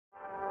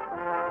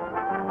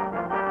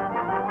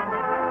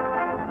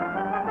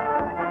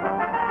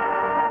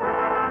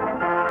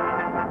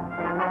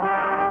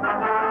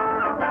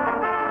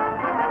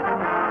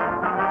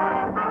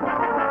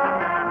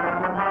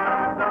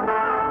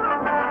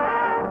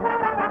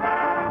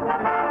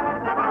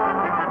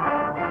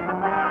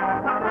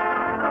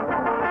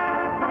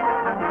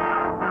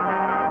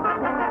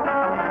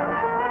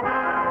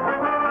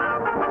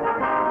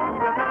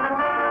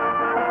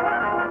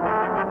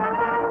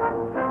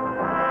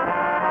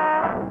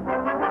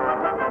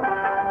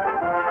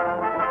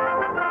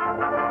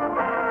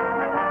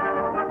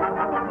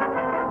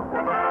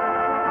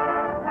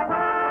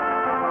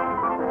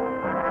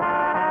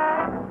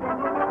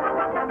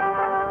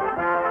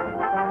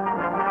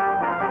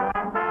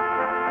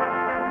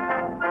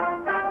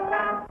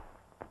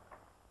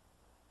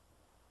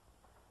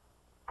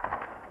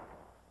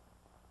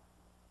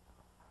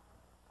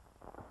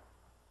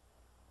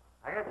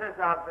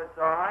outfit's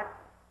all right.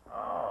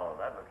 Oh,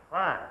 that looks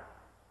fine.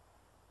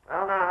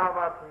 Well, now, how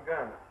about some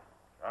guns?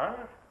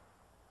 Guns?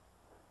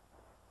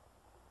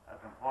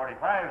 Got some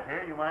 45s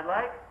here you might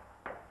like.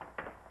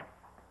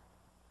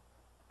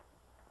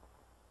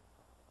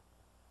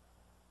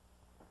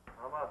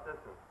 How about this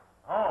one?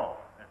 Oh,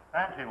 it's a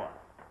fancy one.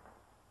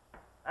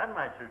 That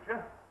might suit you.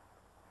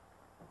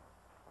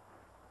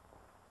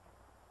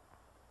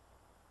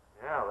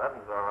 Yeah, that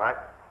one's all right.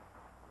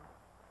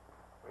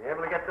 Were you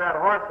able to get that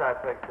horse I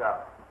picked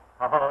up?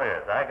 Oh,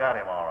 yes, I got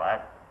him all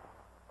right.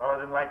 Fellow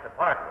didn't like to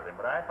part with him,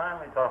 but I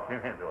finally talked him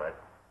into it.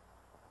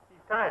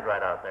 He's tied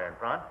right out there in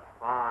front.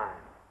 Fine.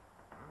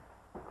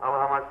 Well,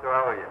 how much do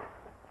I owe you?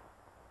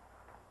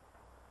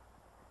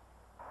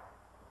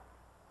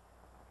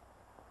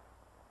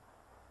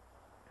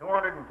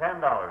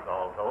 $210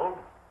 all told.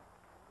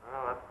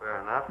 Well, that's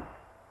fair enough.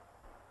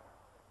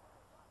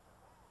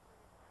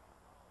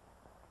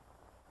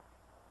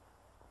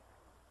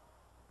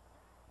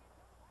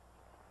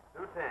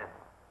 $210.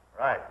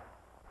 Right.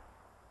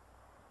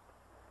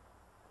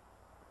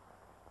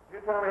 Could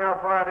you tell me how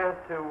far it is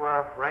to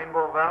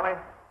Rainbow Valley?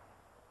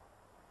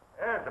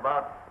 Yeah, it's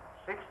about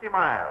 60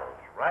 miles,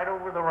 right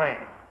over the range.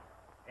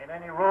 Ain't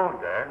any road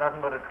there,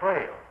 nothing but a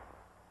trail.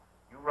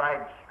 You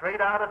ride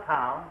straight out of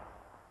town,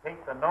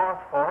 take the North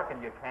Fork,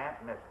 and you can't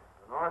miss it.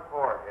 The North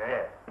Fork, eh?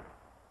 Yes.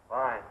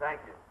 Fine,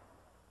 thank you.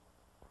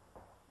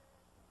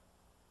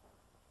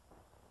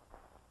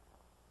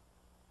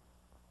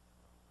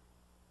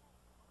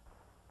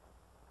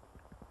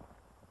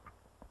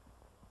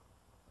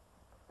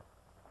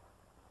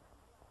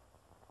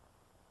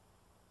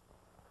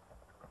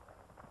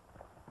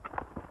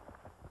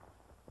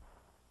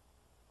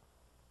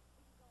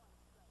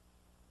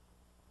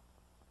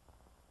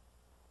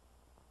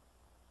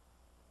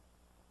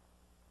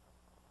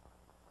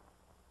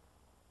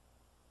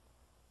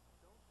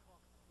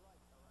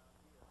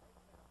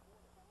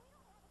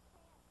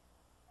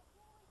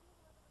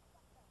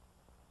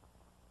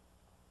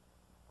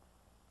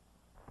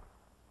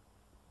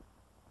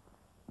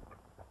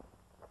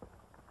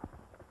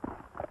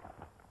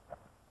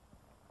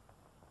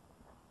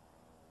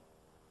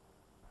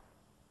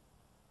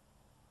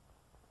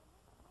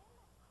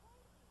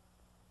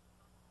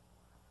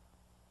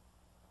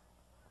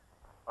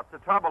 What's the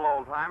trouble,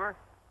 old-timer?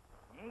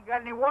 You ain't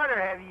got any water,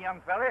 have you,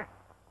 young feller?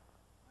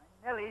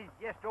 My Nellie's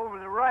just over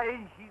the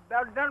rise. She's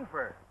about done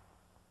for.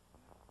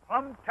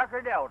 Plumb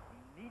tuckered out.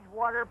 Needs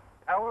water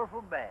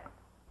powerful bad.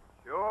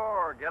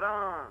 Sure, get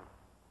on.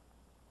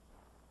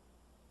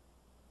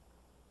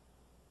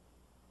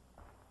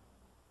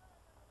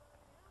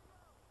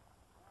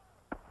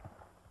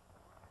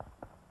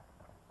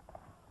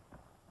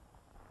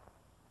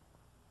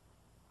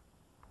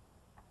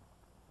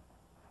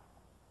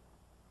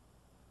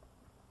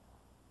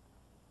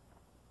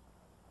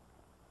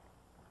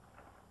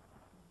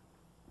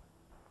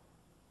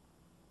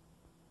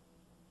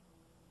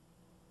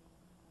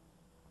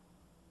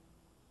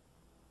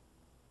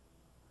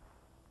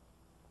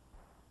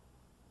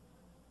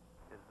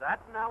 Is that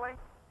Nellie?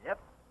 Yep,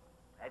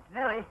 that's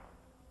Nellie.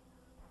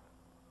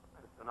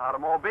 It's an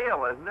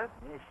automobile, isn't it?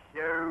 Yes,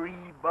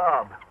 sirree,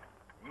 Bob.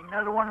 Ain't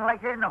another one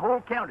like her in the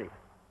whole county.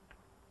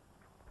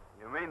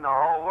 You mean the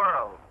whole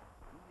world?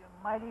 She's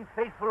a mighty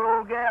faithful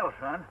old gal,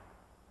 son.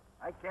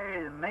 I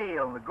carry the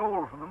mail and the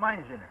gold from the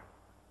mines in her.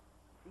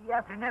 See,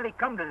 after Nellie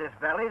come to this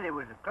valley, there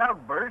was a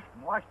cloud burst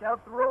and washed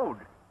out the road.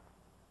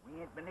 We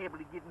ain't been able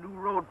to get new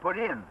road put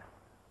in.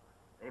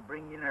 They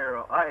bring in her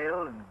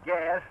oil and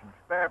gas and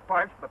spare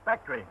parts by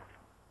factory.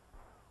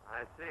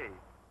 I see.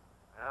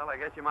 Well, I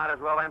guess you might as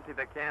well empty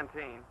the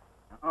canteen.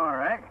 All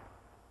right.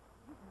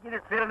 You can get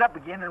it filled up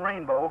again in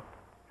Rainbow.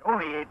 It's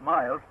only 8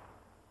 miles.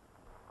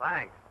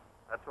 Thanks.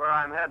 That's where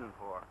I'm heading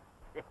for.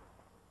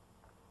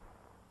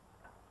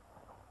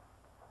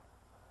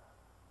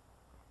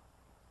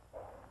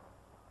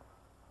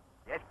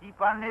 Just keep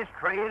on this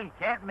trail. You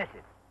can't miss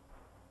it.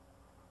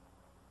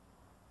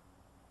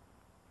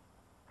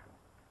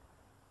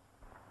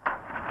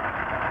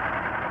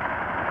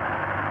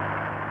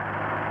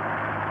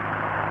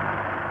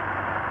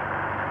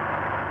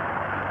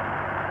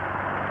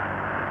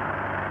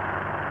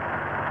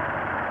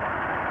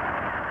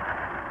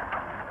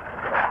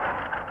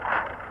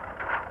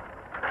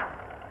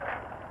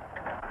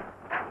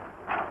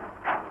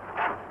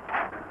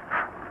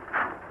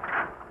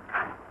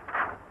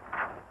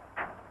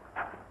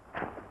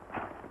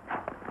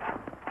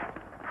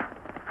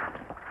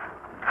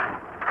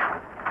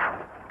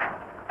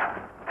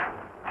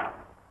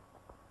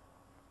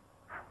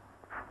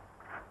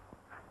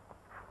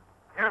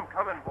 Here I'm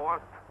coming,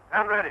 boss.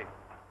 Stand ready.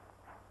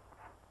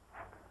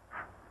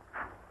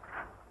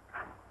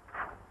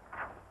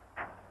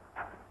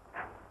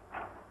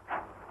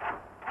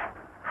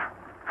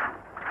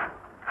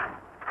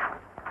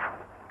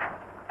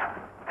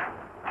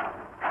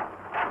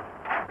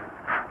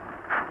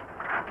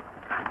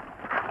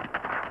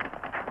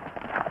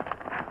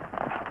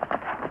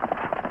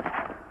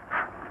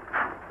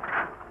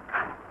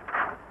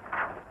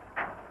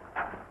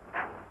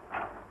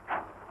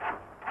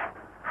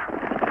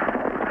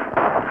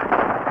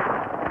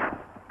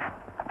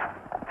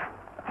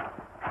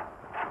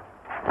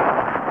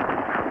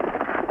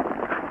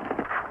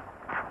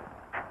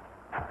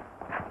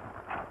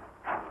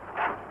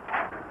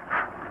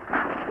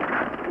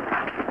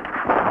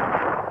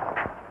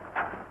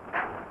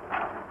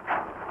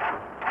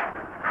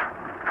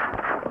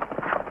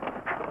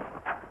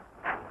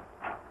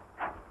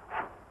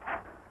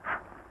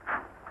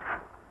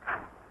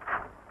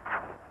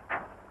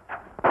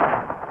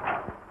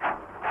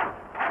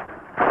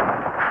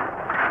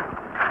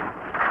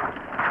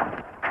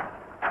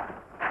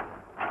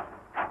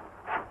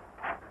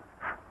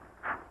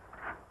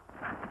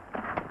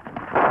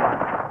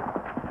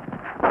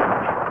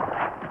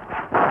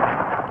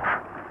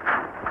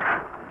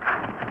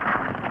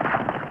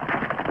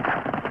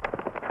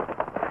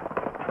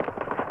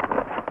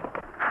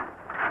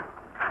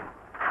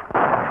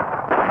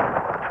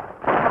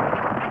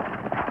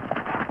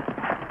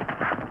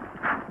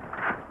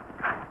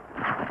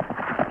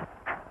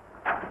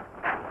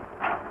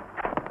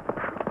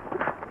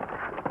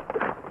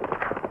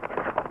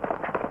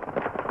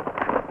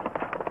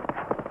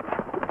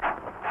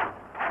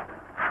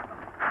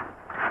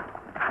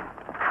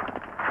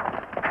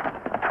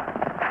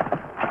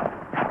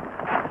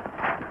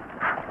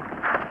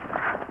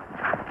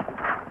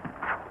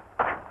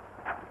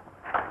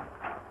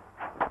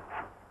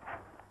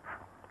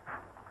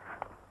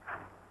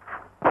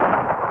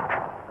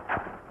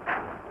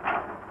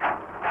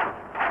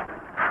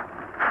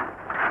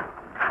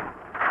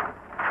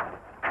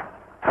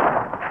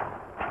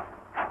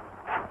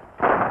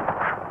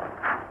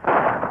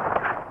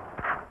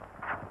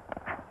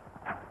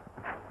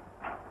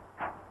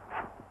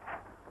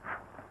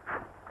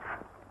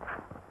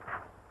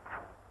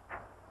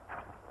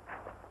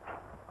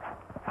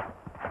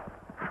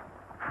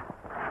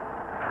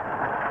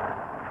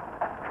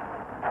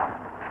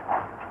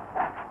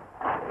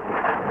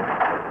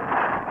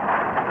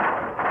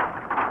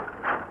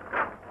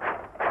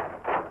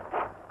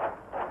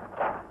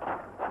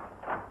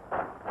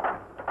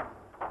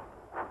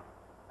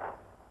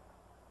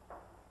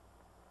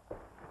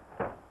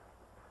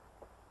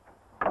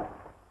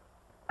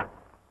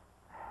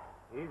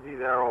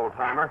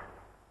 old-timer.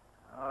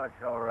 Oh,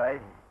 it's all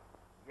right.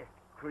 Just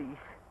a crease.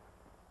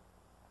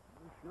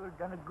 You sure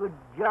done a good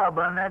job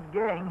on that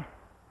gang.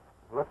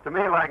 Looked to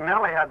me like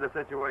Nellie had the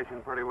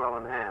situation pretty well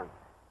in hand.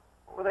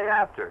 What were they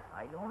after?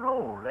 I don't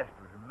know. Lest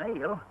it was a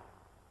male.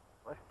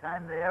 First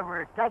time they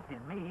ever attacked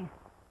me.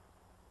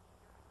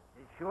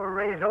 They sure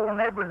raised old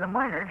Ned with the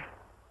miners.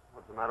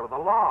 What's the matter with the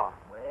law?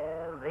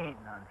 Well, they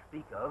ain't none to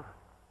speak of.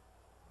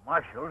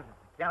 Marshall's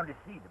at the county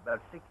seat,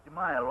 about 60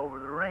 mile over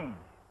the range.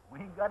 We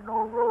ain't got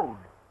no road.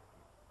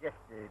 Just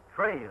a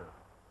trail.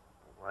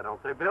 Why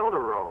don't they build a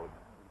road?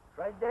 We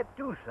tried that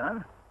too,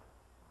 son.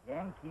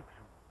 Gang keeps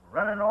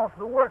running off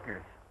the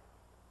workers.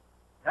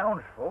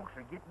 Townsfolks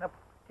are getting up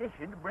a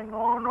petition to bring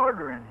law and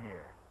order in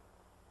here.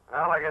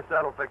 Well, I guess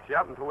that'll fix you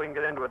up until we can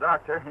get into a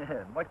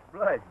doctor. Much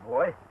obliged,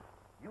 boy.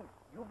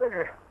 You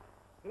better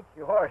hit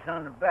your horse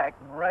on the back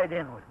and ride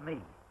in with me.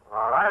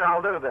 All right,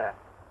 I'll do that.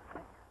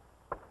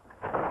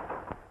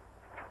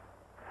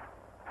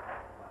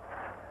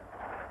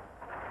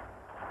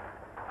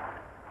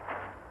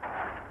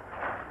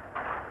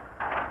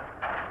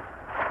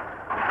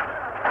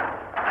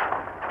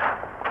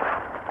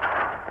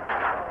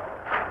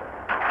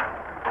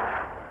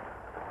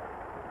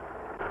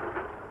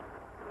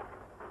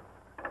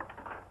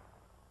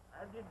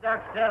 I'll get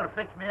Doc Stell to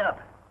fix me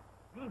up.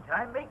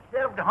 Meantime, make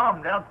yourself to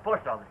home down at the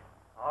post office.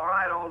 All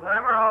right,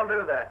 old-timer, I'll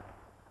do that.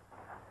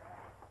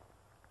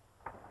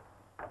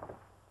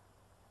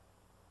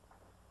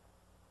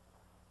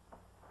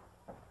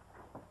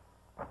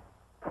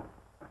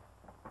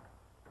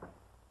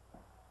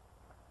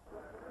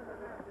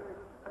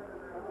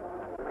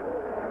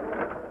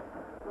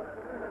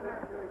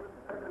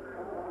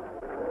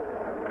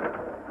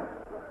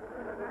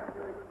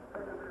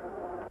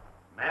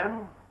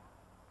 Men,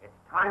 it's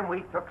time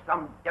we took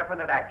some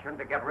definite action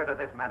to get rid of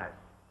this menace.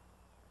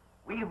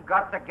 We've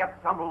got to get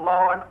some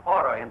law and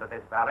order into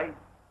this valley.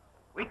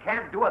 We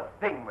can't do a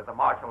thing with the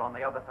marshal on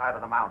the other side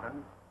of the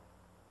mountains.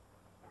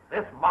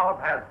 This mob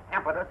has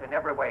hampered us in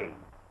every way.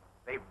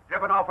 They've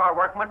driven off our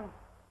workmen,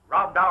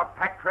 robbed our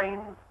pack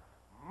trains,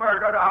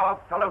 murdered our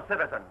fellow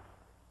citizens.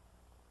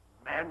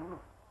 Men,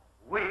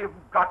 we've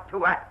got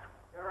to act.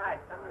 You're right.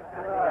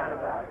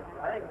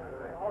 I think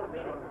all the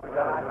meetings.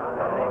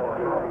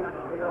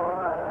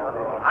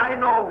 I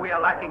know we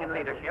are lacking in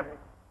leadership.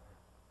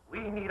 We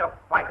need a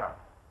fighter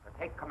to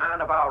take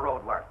command of our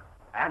road work.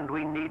 And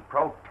we need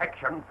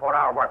protection for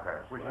our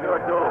workers. We sure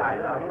do.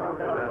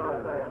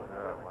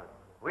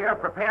 We are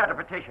prepared to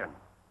petition,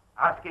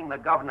 asking the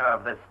governor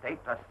of this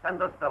state to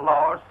send us the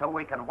laws so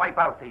we can wipe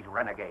out these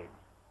renegades.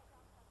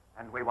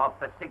 And we want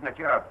the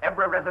signature of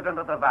every resident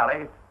of the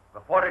valley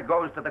before it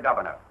goes to the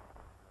governor.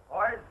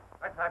 Boys,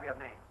 let's have your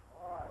name.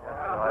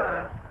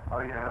 Oh,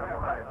 yeah.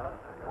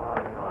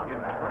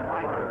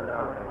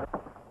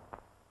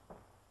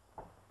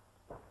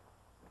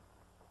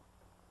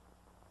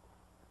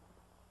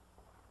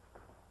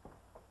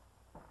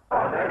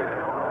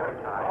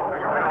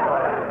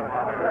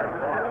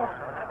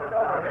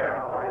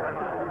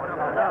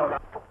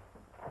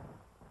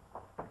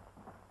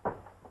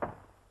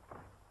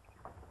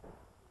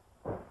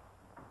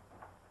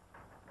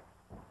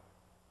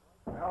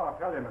 Well, I'll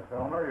tell you, Miss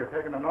Elmer, you're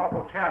taking an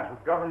awful chance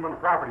with government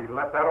property to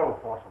let that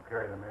old fossil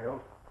carry the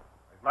mails.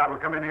 He's liable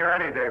to come in here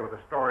any day with a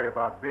story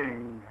about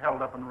being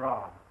held up and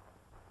robbed.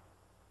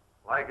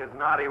 Like as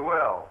not, he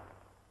will.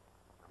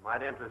 It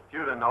might interest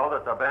you to know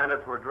that the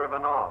bandits were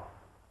driven off.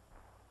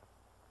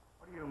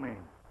 What do you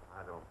mean?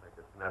 I don't think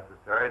it's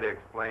necessary to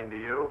explain to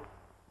you.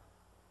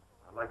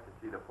 I'd like to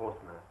see the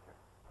postmaster.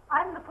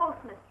 I'm the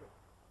postmistress.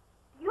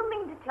 Do you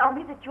mean to tell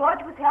me that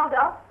George was held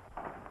up?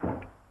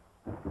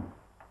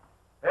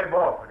 Hey,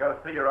 boss, I gotta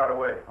see you right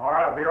away. All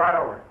right, I'll be right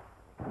over.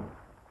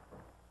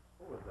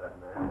 Who was that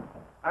man?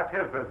 That's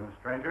his business,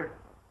 stranger.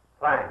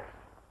 Thanks.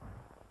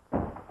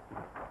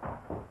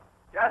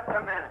 Just a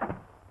minute.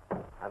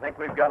 I think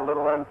we've got a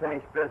little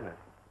unfinished business.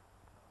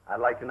 I'd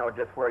like to know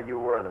just where you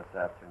were this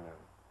afternoon.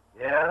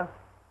 Yeah?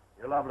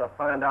 You're liable to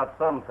find out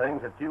some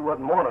things that you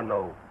wouldn't want to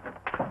know.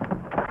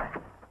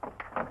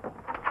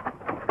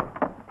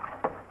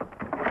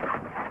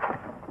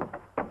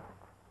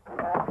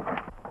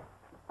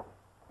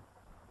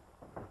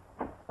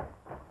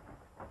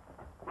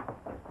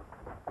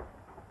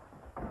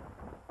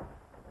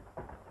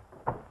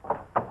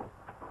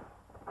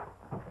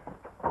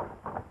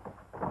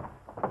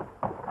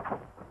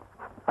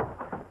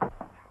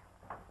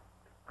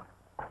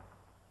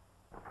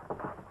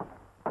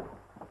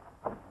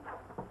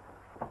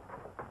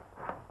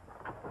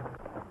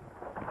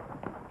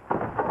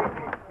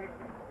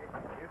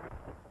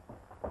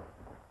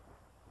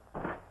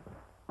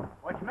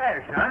 What's the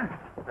matter, son?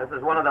 This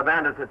is one of the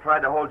bandits that tried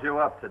to hold you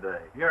up today.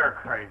 You're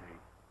crazy.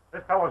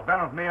 This fellow's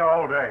been with me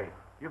all day.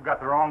 You've got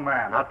the wrong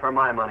man. Not for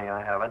my money,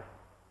 I haven't.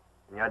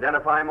 Can you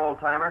identify him,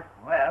 old-timer?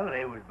 Well,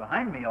 they was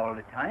behind me all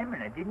the time,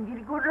 and I didn't get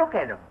a good look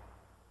at them.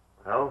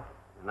 Well,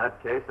 in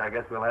that case, I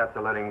guess we'll have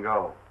to let him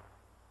go.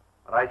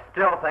 But I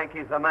still think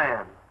he's the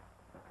man.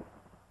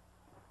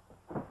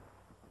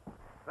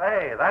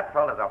 Say, that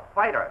fella's a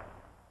fighter.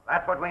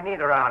 That's what we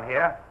need around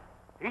here.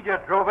 He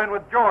just drove in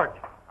with George.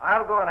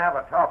 I'll go and have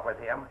a talk with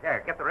him.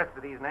 Here, get the rest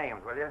of these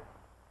names, will you?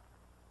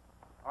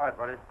 All right,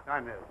 buddy.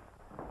 Time is.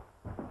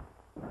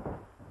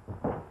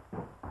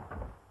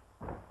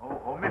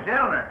 Oh, Miss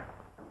Eleanor.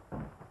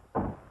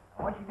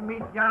 I want you to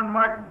meet John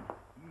Martin.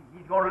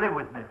 He's going to live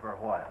with me for a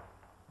while.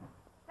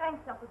 Thanks,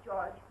 Uncle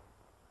George.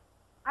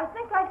 I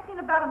think I've seen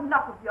about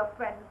enough of your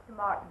friend, Mr.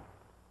 Martin.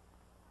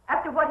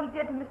 After what he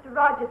did to Mr.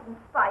 Rogers in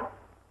spite,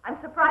 I'm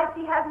surprised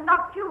he hasn't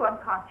knocked you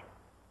unconscious.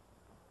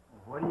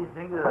 What do you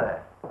think of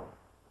that?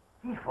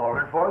 He's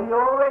fallen for you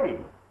already.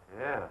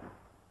 Yeah.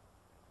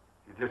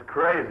 You're just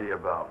crazy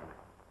about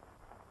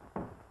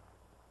me.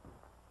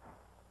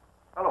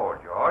 Hello,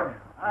 George.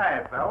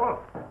 Hi, fellow.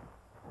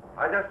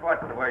 I just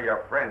watched the way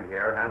your friend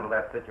here handled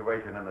that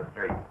situation in the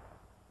street.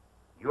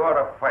 You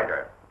are a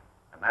fighter,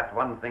 and that's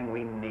one thing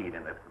we need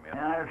in this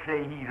community. I'll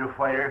say he's a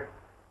fighter.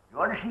 You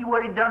ought to see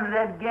what he done to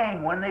that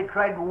gang when they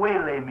tried to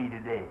waylay me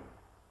today.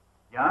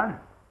 John,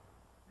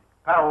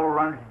 Mr. Powell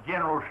runs the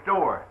general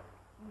store.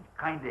 He's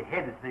kind of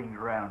head of things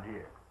around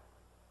here.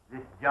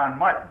 This is John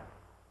Martin.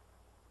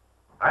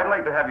 I'd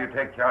like to have you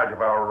take charge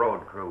of our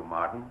road crew,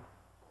 Martin.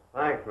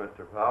 Thanks,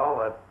 Mr. Powell.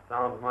 That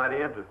sounds mighty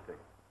interesting.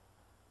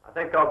 I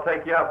think I'll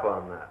take you up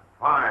on that.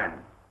 Fine.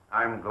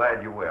 I'm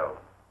glad you will.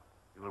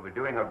 You will be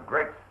doing a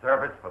great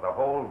service for the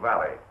whole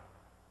valley.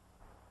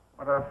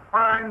 What a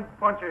fine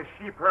bunch of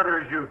sheep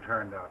herders you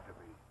turned out to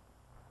be.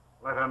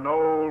 Let an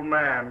old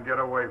man get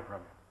away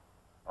from you.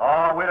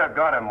 Oh, we'd have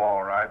got him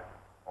all right.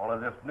 Only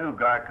this new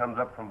guy comes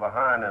up from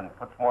behind and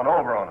puts one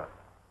over on us.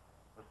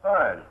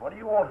 Besides, what do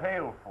you want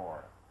Hale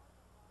for?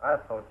 I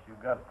thought you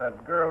got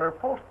that girl her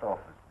post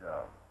office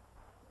job.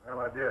 Well,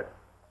 I did.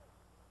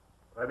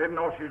 But I didn't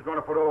know she was going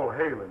to put old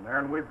Hale in there,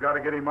 and we've got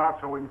to get him out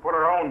so we can put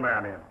our own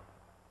man in.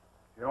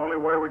 It's the only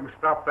way we can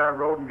stop that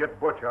road and get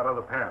Butch out of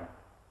the pen.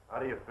 How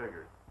do you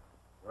figure?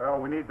 Well,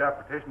 we need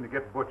that petition to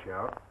get Butch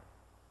out.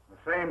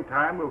 At the same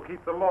time, we'll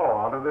keep the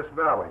law out of this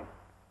valley.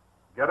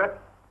 Get it?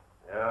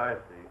 Yeah, I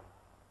see.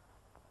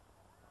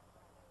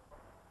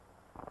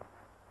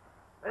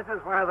 This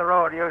is where the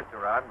road used to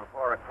run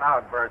before a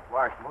cloudburst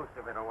washed most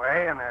of it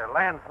away and a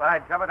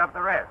landslide covered up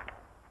the rest.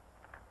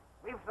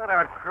 We've sent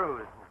out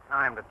crews from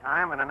time to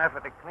time in an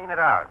effort to clean it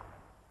out.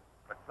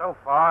 But so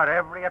far,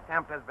 every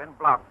attempt has been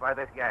blocked by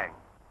this gang.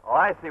 Oh,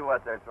 I see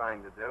what they're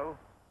trying to do.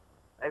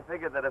 They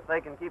figure that if they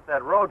can keep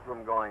that road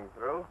from going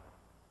through,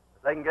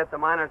 if they can get the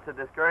miners to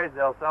discourage,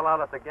 they'll sell out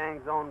at the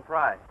gang's own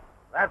price.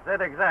 That's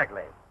it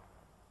exactly.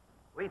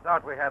 We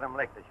thought we had him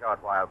licked a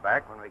short while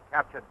back when we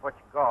captured Butch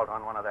Galt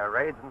on one of their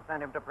raids and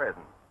sent him to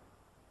prison.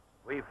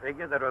 We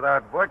figured that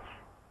without Butch,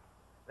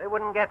 they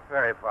wouldn't get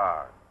very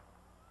far.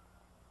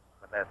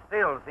 But there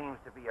still seems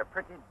to be a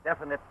pretty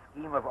definite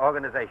scheme of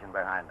organization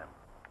behind them.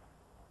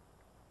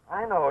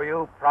 I know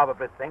you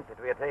probably think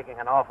that we are taking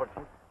an awful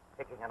chance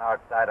picking an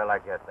outsider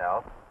like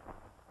yourself,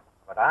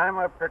 but I'm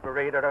a pretty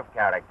reader of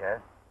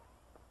character,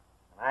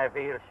 and I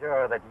feel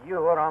sure that you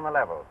are on the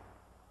level.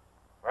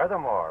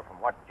 Furthermore,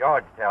 from what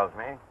George tells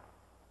me,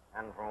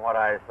 and from what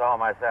I saw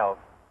myself,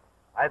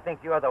 I think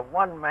you are the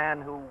one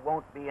man who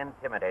won't be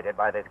intimidated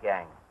by this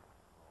gang.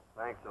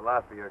 Thanks a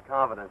lot for your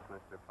confidence,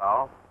 Mr.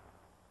 Powell.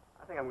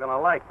 I think I'm going to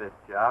like this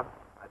job.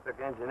 I took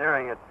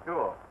engineering at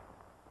school.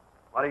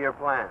 What are your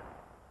plans?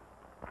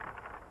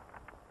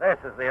 This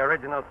is the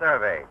original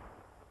survey.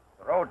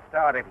 The road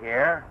started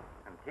here,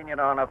 continued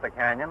on up the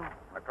canyon,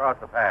 and across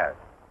the pass.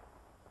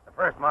 The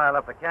first mile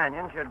up the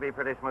canyon should be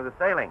pretty smooth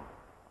sailing.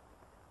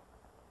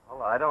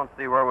 Well, I don't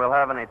see where we'll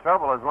have any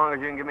trouble as long as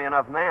you can give me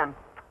enough men.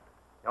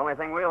 The only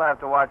thing we'll have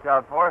to watch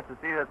out for is to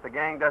see that the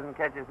gang doesn't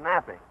catch us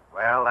napping.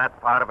 Well, that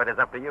part of it is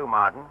up to you,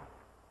 Martin.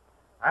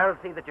 I'll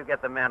see that you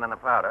get the men and the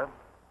powder.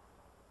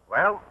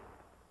 Well,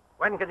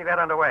 when can you get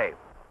underway?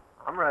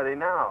 I'm ready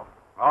now.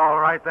 All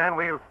right, then.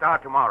 We'll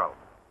start tomorrow.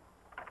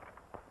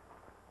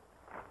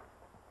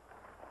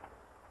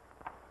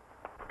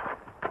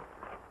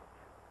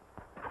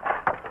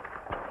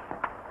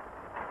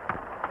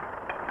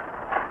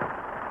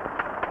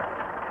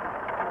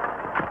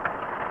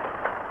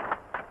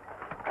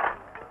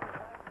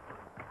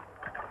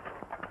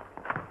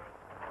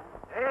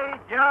 Hey,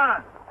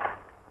 John.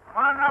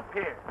 Come on up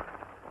here.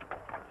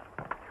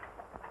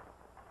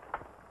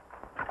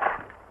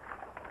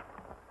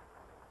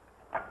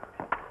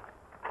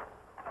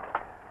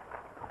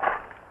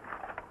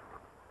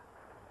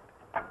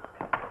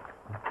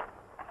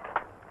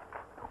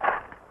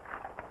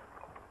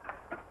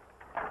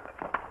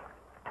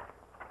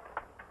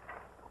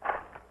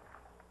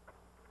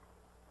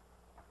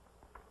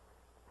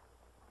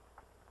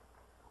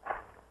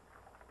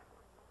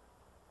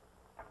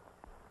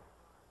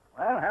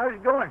 Well, how's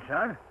it going,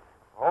 son?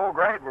 Oh,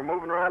 great. We're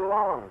moving right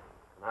along.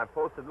 And I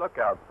posted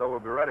lookouts, so we'll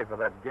be ready for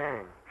that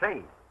gang.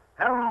 Say,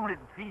 how long did it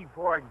feed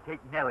before I can take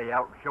Nellie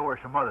out and show her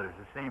some others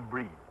the same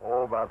breed?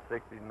 Oh, about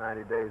 60 to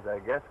 90 days, I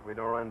guess, if we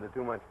don't run into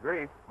too much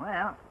grief.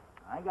 Well,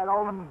 I got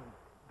all them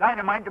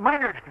dynamite the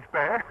miners to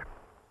spare.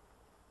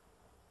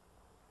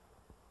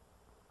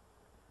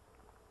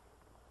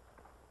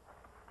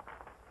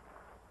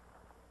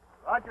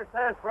 Roger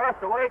says for us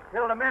to wait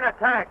till the men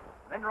attack.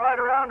 Then ride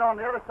around on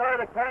the other side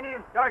of the canyon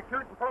and start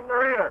shooting from the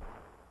rear.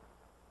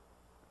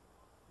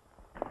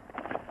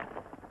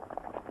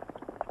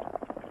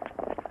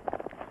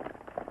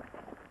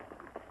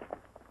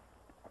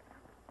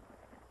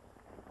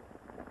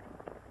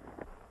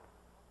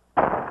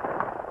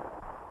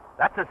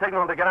 That's a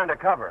signal to get under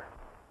cover.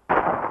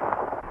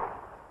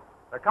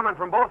 They're coming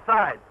from both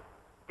sides.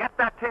 Get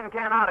that tin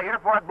can out of here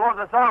before it blows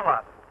us all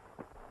up.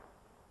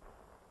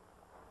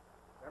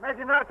 They're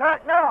making their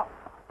attack now.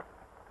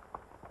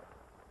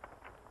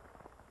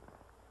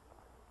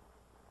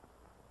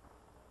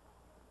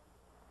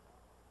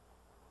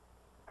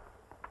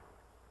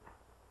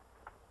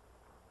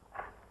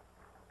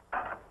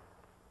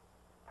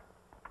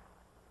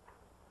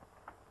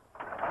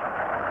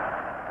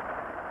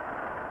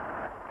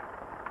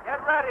 Get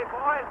ready,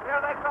 boys.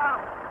 Here they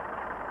come.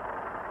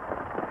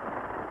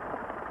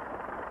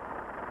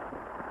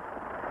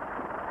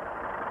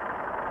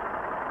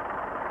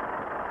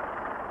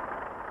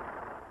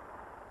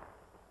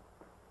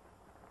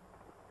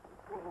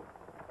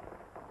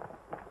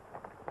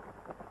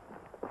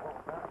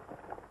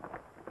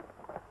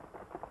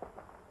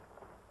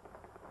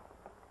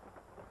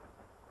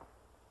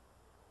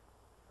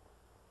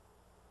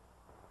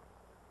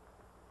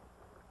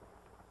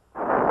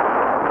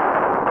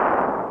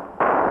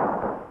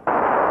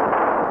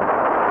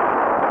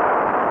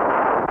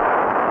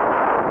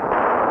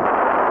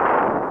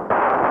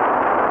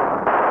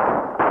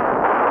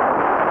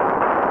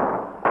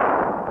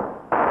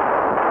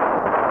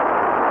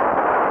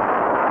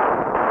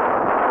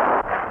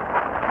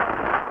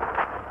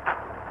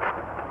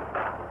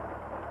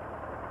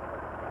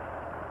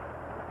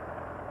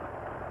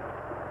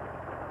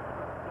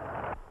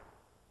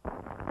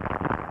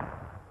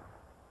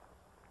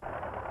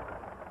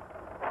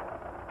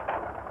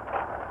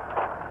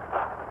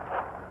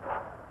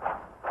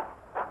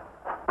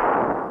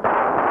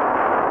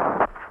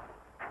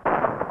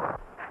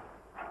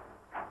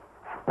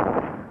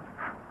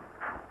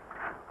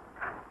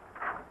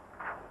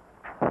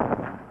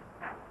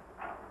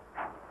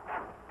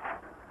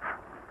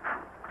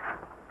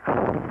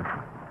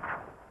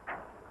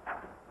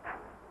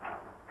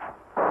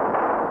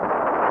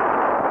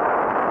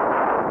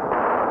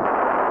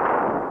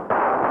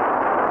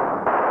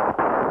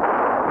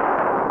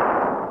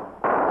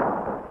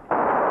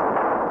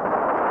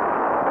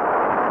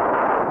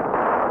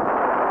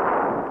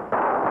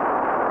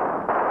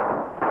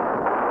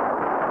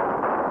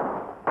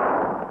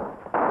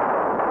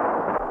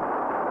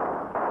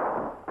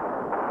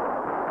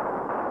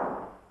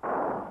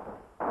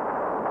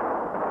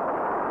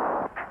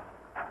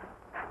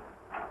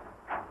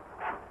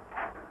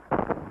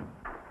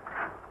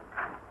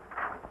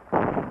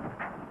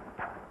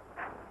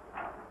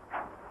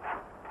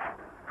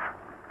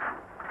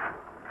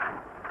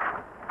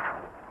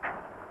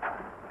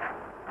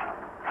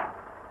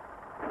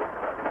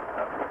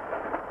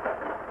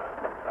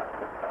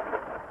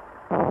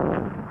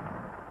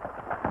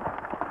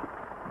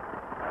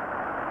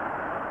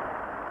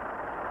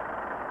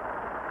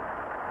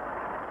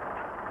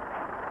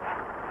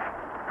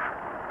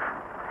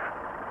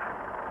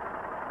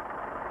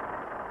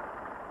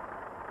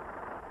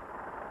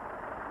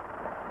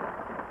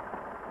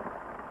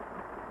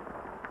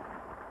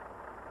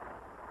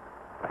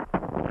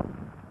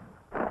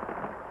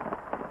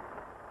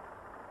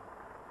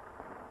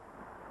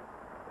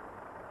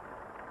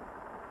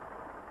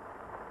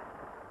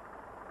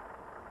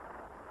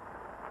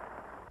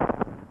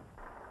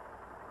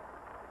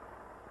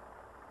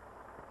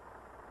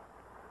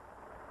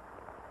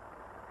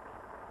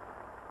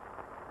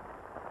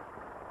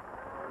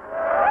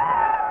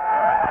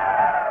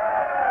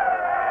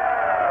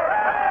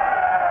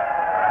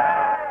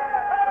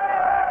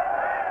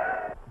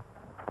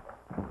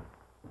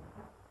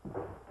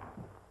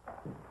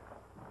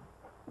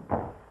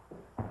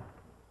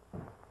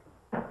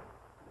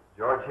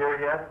 George here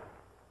yet?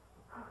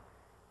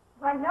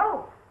 Why,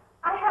 no.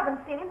 I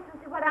haven't seen him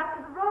since he went out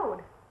to the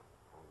road.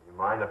 You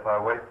mind if I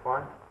wait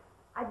for him?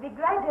 I'd be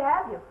glad to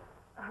have you.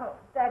 Oh,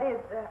 that is,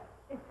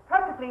 it's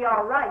perfectly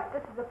all right.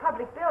 This is a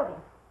public building.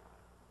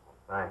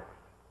 Thanks.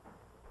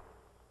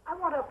 I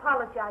want to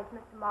apologize,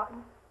 Mr.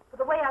 Martin, for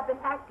the way I've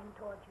been acting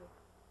towards you.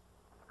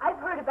 I've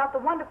heard about the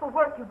wonderful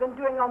work you've been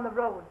doing on the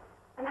road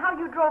and how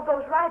you drove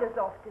those riders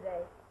off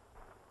today.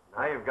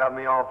 Now you've got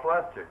me all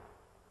flustered.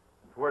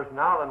 It's worse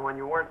now than when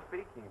you weren't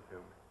speaking to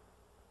me.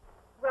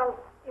 Well,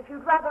 if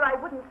you'd rather I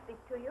wouldn't speak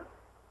to you,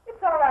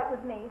 it's all right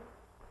with me.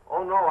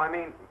 Oh, no, I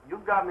mean,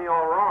 you've got me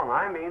all wrong.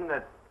 I mean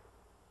that,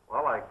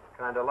 well, I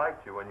kind of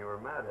liked you when you were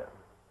mad at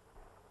me.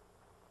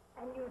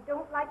 And you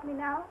don't like me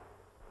now?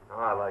 No,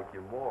 I like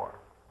you more.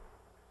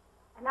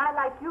 And I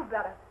like you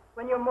better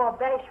when you're more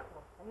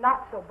bashful and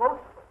not so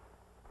boastful.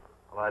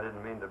 Well, I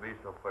didn't mean to be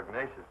so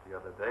pugnacious the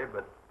other day,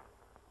 but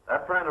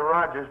that friend of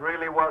Rogers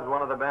really was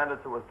one of the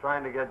bandits who was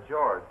trying to get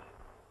George.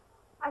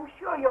 I'm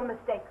sure you're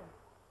mistaken.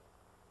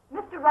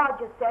 Mr.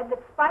 Rogers said that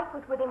Spike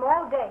was with him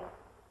all day.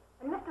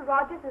 And Mr.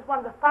 Rogers is one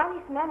of the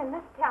finest men in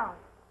this town.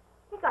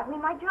 He got me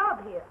my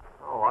job here.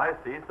 Oh, I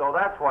see. So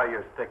that's why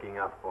you're sticking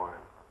up for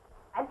him.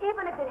 And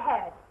even if it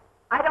had,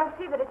 I don't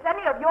see that it's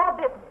any of your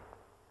business.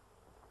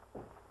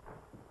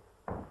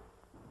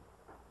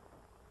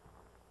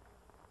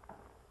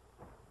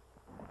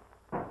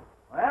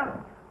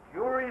 Well,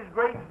 sure is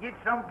great to get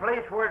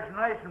someplace where it's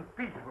nice and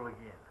peaceful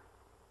again.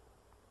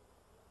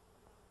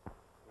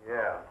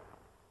 Yeah.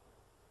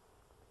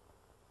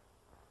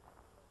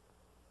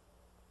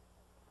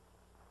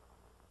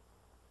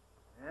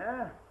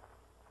 Yeah?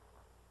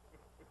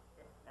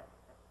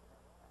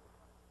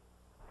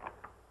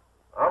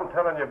 I'm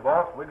telling you,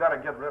 boss, we got to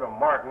get rid of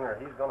Martin or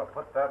he's going to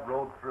put that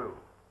road through.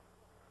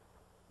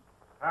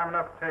 Time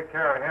enough to take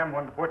care of him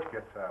when Butch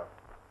gets out.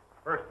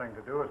 First thing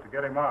to do is to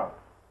get him out.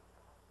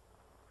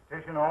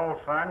 Petition all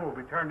signed will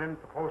be turned in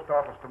at the post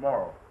office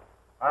tomorrow.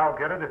 I'll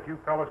get it if you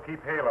fellas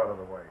keep Hale out of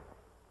the way.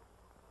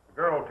 The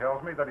girl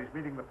tells me that he's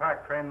meeting the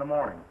pack train in the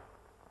morning.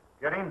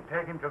 Get him,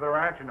 take him to the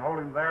ranch, and hold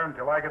him there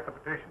until I get the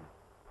petition.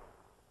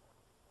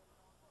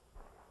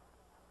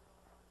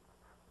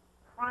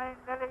 My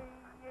Nellie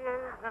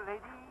is a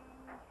lady.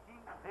 She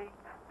sings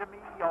to me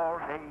all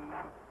day.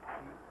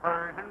 She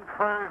purrs and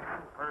purrs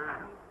and purrs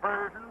and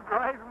purrs and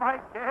drives my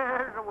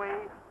cares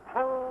away.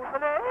 Oh, the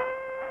day!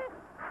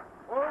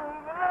 Oh,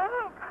 the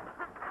day!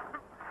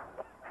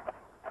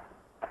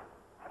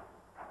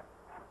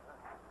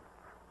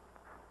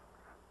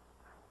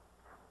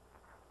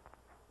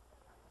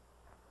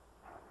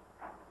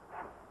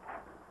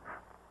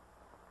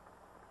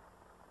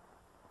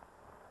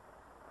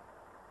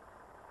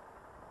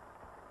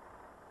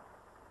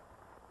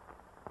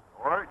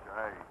 George,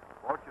 I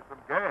bought you some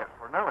gas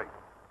for Nellie.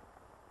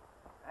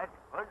 That's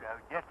good. I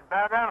was just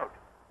about out.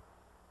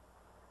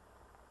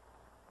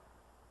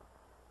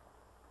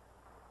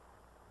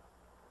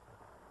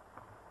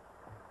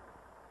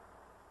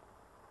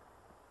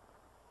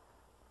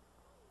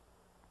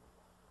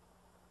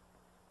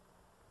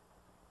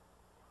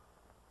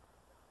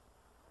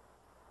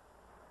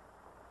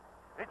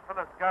 Reach for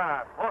the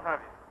sky, both of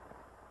you.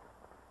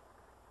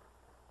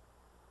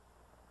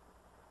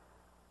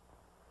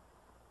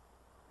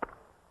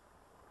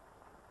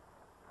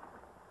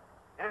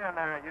 Get in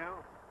there,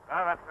 you.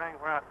 Now that thing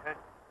where I pitch.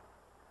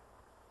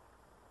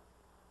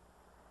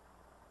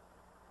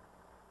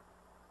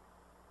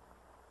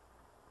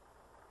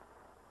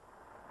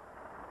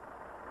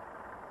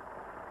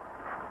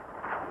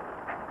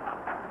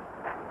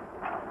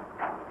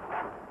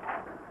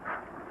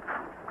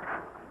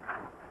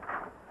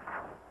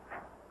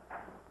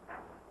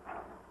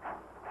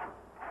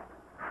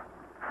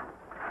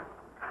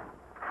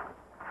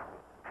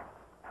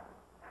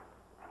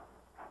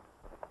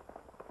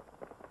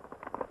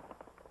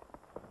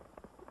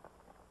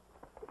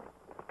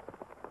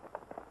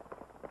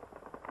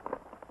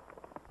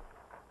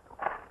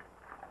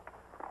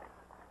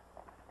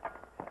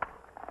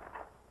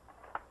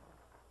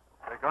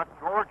 They got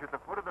George at the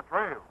foot of the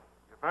trail.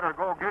 You better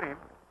go get him.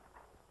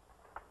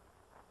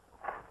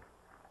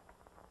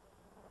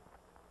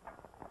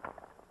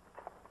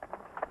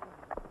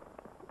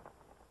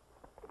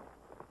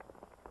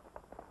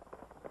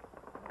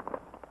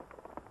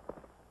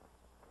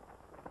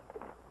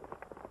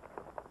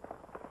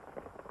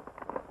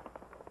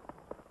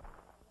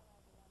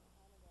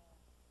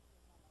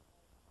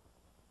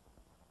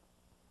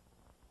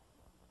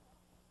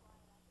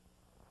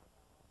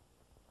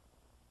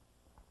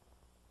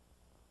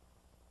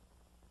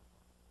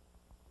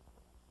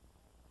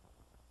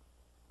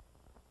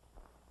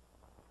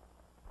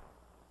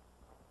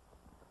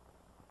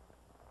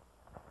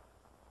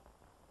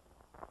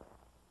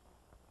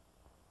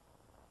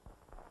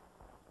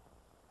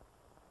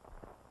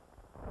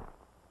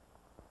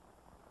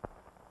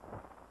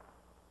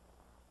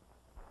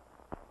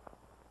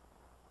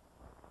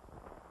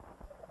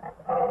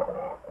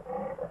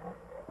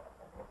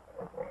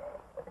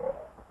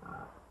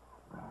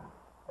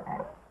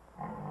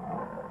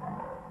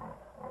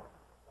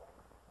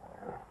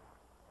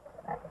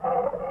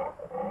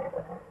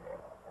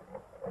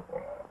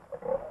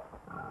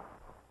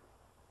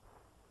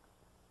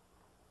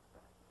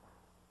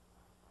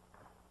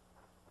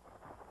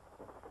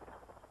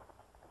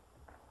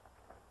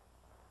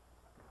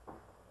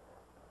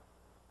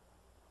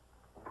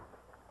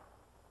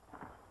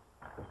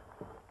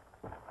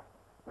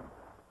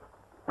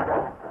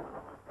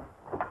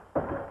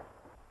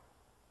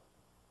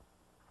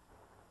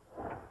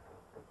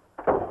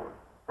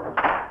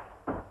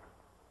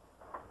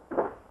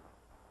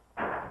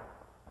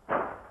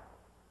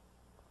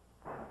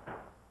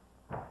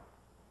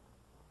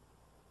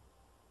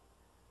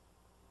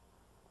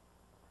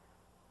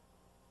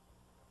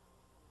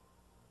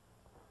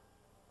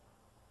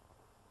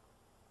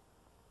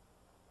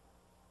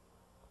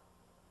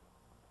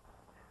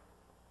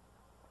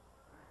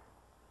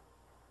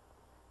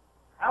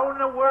 How in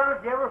the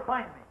world did you ever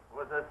find me? It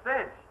was a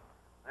cinch.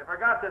 I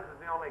forgot this is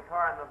the only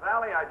car in the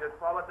valley. I just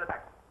followed the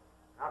back.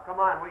 Now, come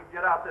on. We can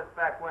get out this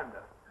back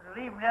window.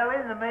 Leave Nellie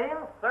in the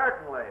mail?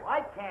 Certainly. Well,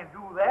 I can't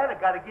do that. I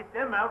got to get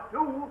them out,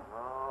 too.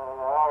 Oh,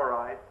 all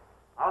right.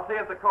 I'll see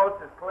if the coast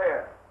is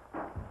clear.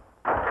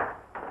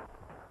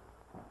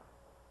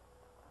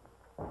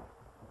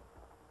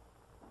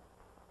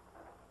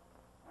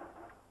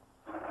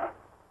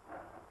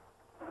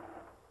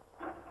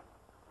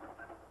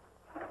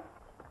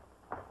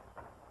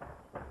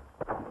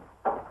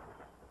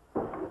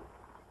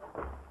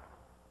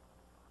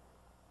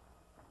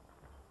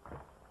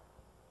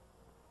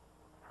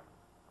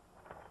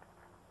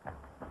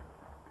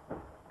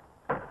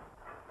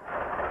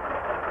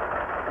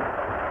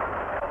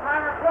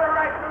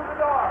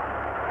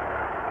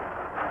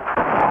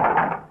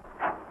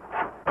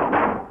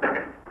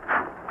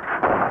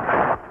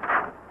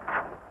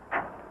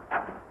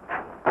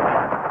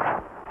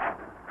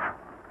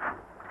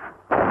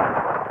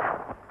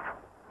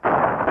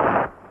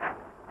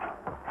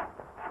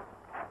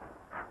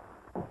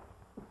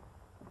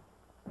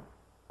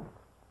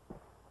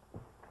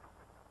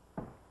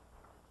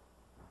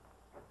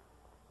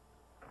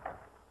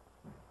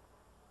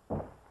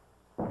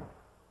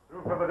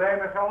 today,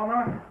 Miss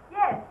Eleanor?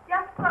 Yes,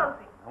 just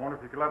closing. I wonder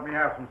if you could let me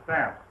have some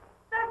stamps.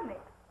 Certainly.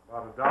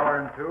 About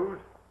 $1 in twos.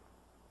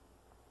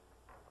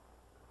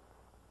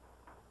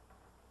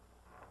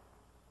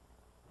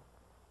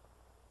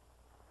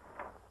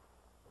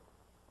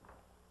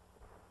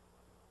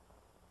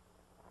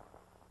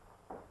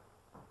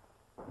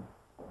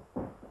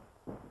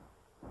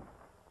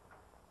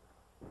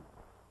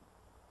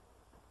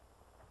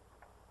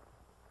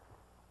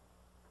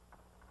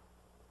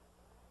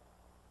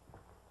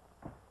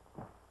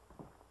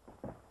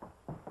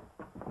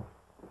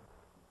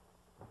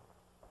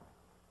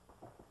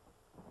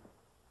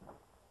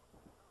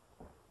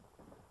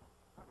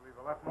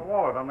 I left my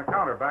wallet on the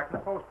counter back in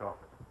the post office.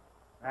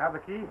 May I have the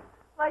key?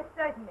 Why,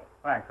 certainly.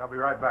 Thanks. I'll be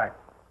right back.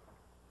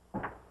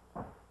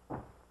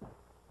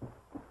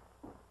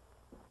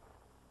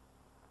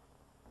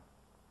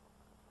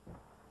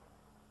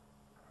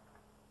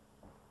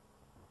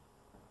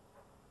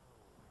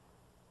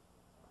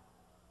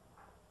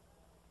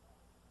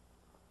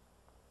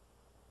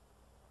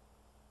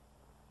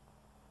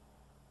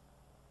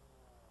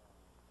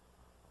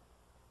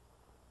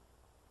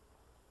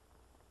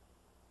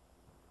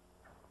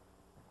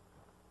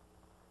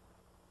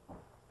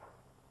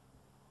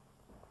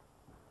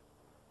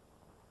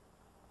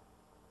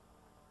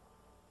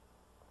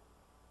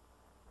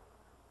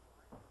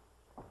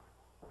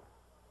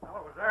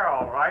 Well, it was there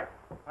all right.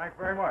 Thanks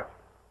very much.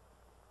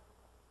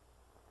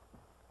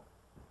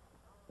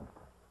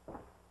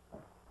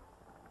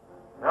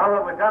 Now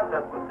that we got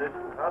that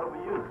position, how do we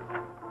use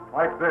it?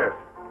 Like this.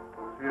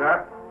 See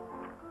that?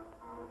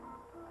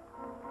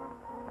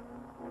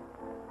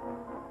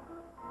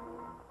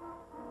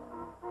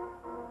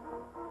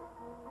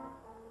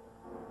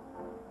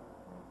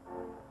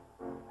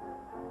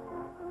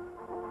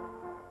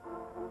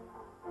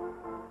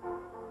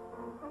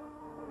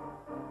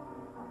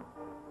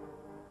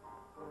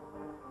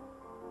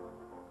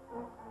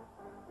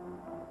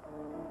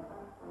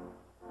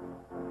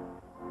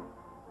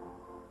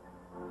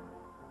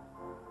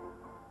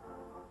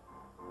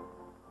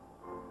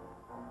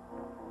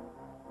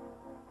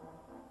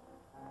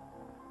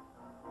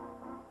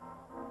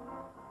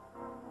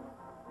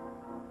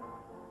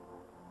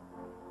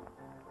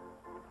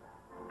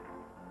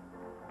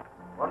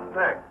 What's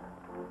next?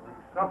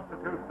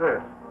 Substitute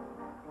this.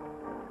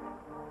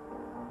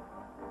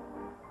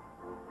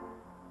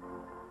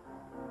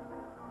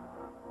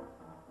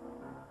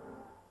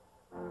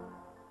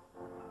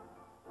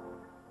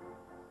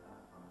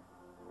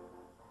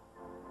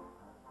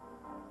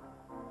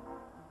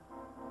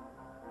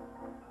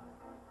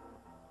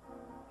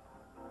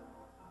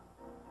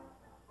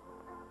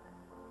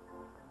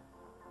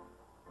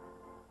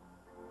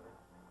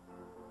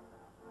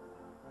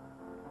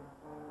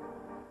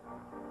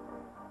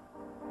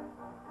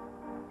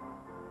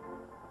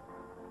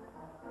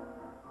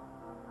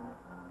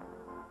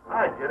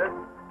 I get it.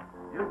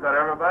 You've got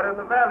everybody in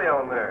the valley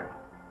on there.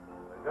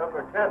 The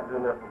governor can't do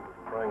nothing to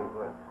spring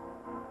blitz.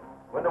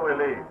 When do we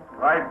leave?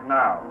 Right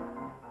now.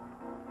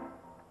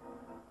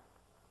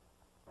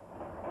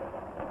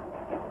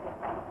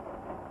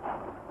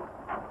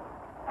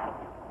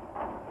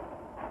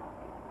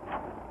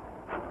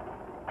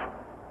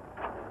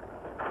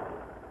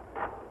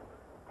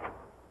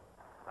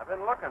 I've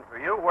been looking for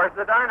you. Where's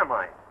the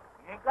dynamite?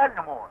 You ain't got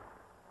no more.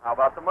 How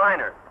about the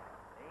miners?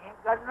 They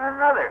ain't got none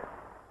other.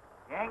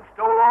 Gang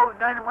stole all the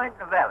dynamite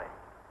in the valley.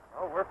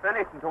 Oh, we're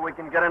finished until we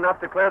can get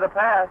enough to clear the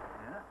pass.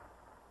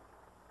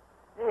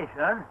 Hey,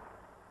 son,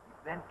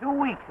 it's been 2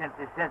 weeks since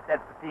they sent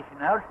that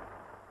petition out.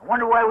 I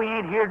wonder why we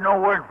ain't heard no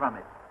word from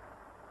it.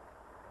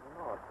 I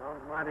don't know. It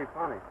sounds mighty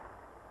funny.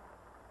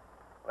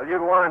 Well, you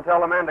go on and tell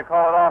the men to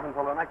call it off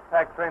until the next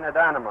pack train of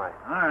dynamite.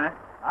 All right.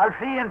 I'll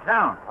see you in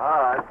town.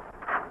 All right.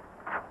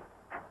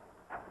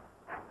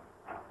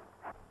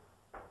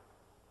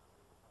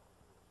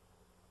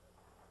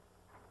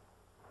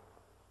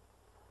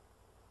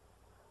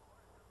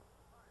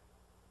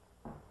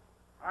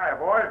 Hi,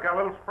 boys. Got a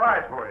little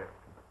surprise for you.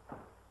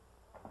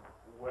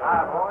 Well,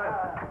 hi, boy.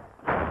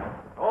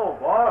 Oh,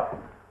 boss.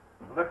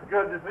 Looks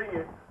good to see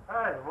you.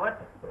 Hi,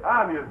 what?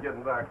 I'm just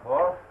getting back,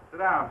 boss. Sit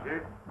down,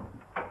 Chief.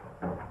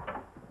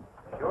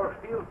 Sure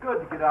feels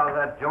good to get out of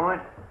that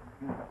joint.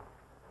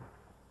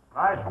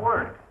 Nice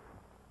work.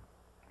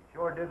 You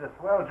sure did a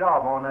swell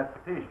job on that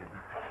petition.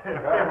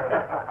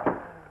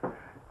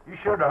 You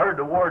should have heard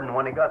the warden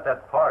when he got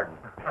that pardon.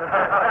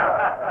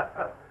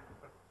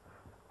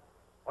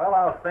 Well,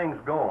 how's things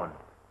going?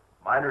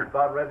 Miners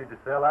about ready to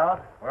sell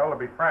out? Well, to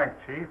be frank,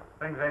 Chief,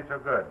 things ain't so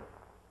good.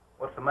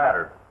 What's the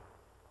matter?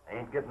 They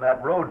ain't getting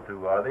that road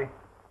through, are they?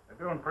 They're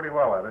doing pretty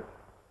well at it.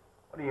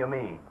 What do you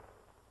mean?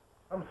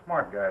 Some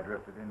smart guy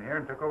drifted in here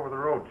and took over the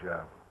road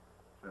job.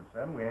 Since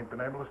then, we ain't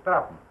been able to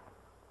stop him.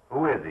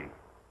 Who is he?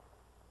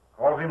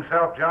 Calls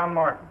himself John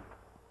Martin.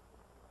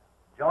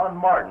 John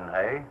Martin,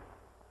 hey?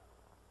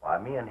 Why,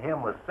 me and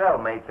him was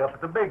cellmates up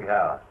at the big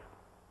house.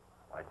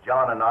 Why,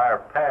 John and I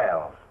are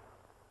pals.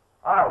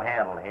 I'll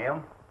handle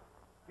him.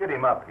 Get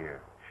him up here.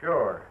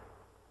 Sure.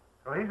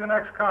 So he's an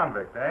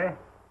ex-convict, eh?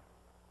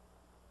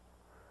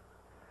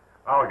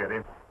 I'll get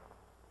him.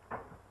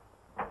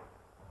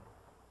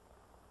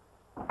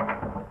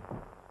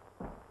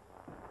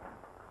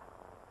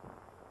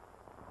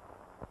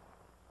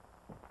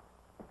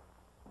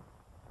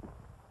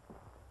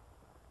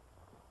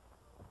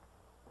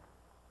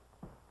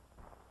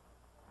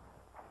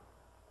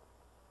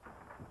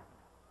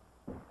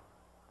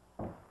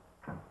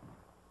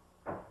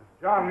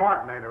 John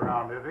Martin ain't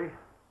around, is he?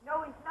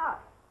 No, he's not.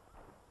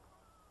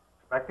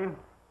 Expect him?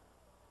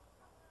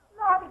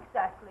 Not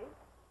exactly.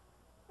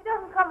 He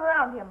doesn't come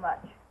around here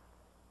much.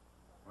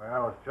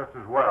 Well, it's just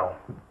as well.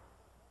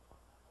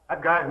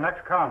 That guy's an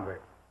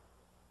ex-convict.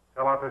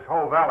 Sell out this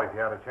whole valley if you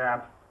had a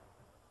chance.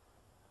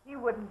 He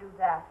wouldn't do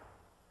that.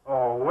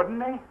 Oh,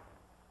 wouldn't he?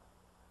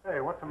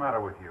 Hey, what's the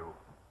matter with you?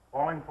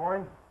 Falling for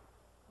him?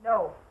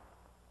 No.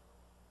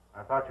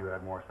 I thought you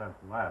had more sense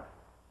than that.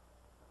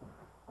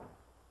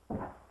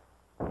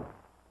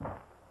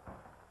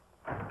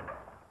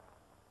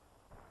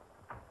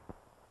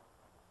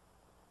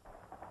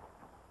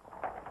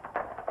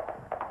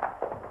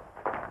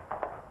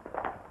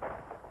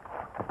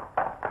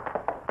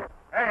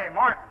 Hey,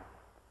 Martin.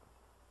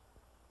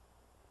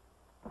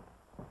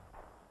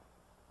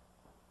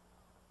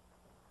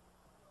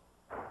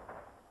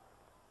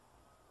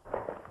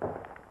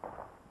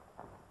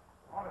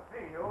 Want to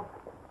see you.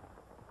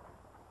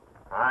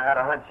 I had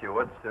a hunch you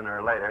would sooner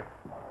or later.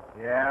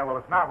 Yeah, well,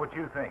 it's not what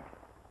you think.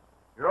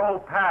 Your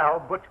old pal,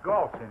 Butch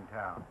Galt's in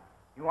town.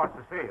 He wants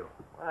to see you.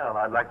 Well,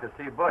 I'd like to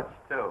see Butch,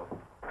 too. All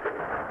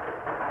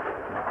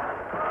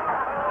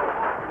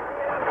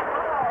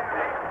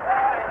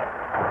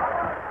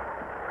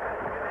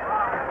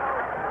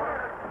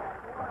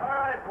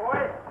right,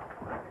 boys.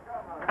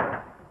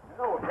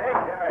 Hello, Jake.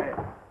 All right.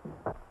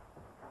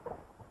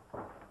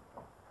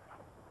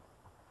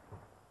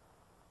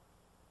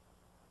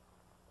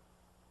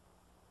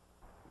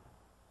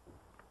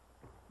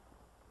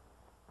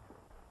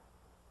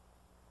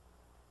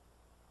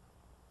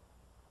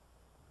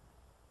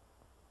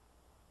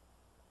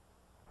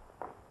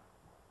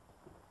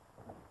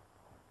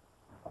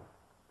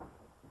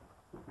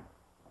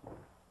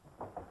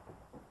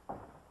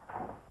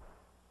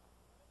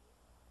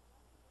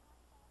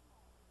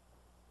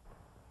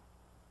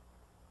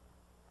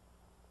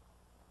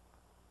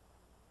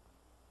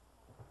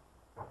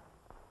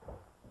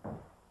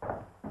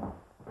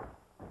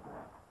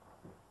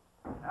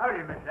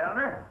 Howdy, Miss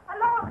Eleanor.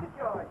 Hello, Uncle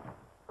George.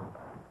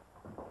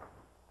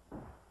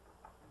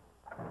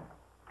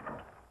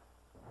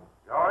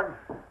 George,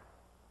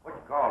 Butch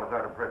Galt is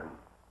out of prison.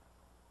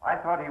 I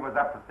thought he was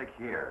up for 6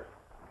 years.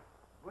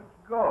 Butch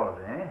Galt,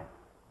 eh?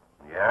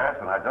 Yes,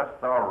 and I just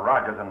saw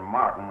Rogers and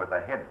Martin with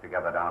their heads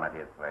together down at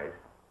his place.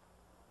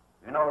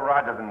 You know,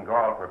 Rogers and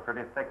Galt were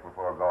pretty thick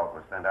before Galt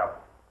was sent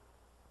out.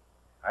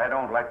 I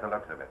don't like the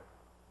looks of it.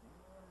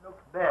 It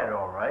looks bad,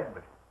 all right,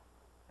 but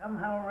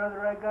somehow or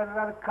other I got a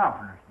lot of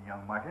confidence in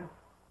young Martin.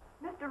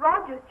 Mr.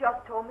 Rogers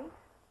just told me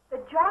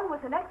that John was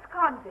an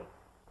ex-convict.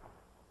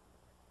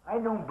 I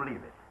don't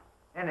believe it.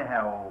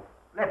 Anyhow,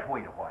 let's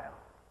wait a while.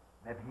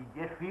 Maybe he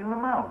just feel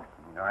him out.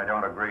 No, I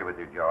don't agree with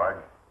you,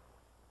 George.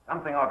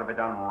 Something ought to be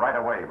done right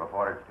away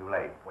before it's too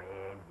late. Well,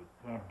 you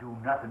can't do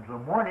nothing till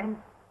morning.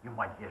 You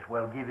might just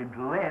well give him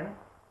till then.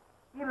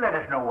 He'll let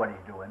us know what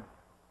he's doing.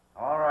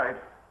 All right.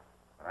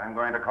 But I'm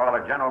going to call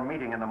a general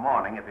meeting in the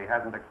morning if he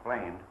hasn't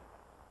explained.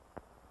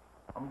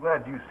 I'm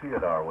glad you see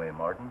it our way,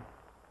 Martin.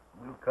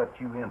 We'll cut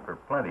you in for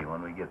plenty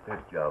when we get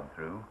this job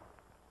through.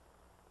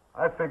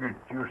 I figured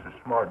you're so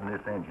smart in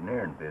this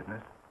engineering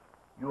business,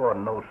 you ought to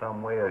know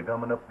some way of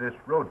gumming up this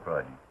road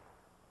project.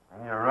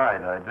 You're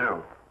right, I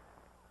do.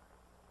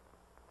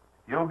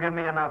 You'll give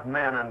me enough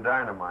men and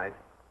dynamite,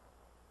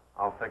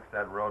 I'll fix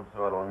that road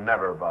so it'll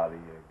never bother you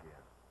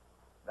again.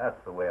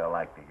 That's the way I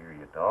like to hear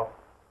you talk.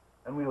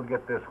 And we'll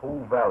get this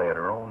whole valley at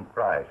our own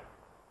price.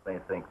 They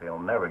think they'll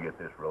never get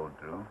this road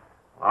through.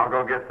 I'll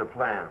go get the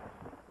plans.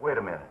 Wait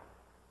a minute.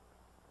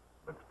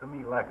 Looks to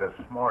me like a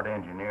smart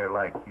engineer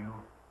like you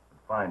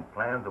would find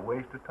plans a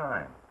waste of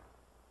time.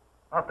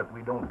 Not that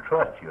we don't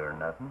trust you or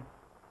nothing.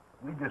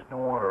 We just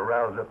don't want to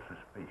rouse up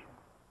suspicion.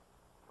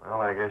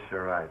 Well, I guess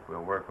you're right.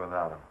 We'll work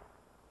without them.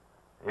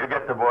 You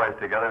get the boys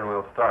together and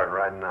we'll start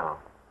right now.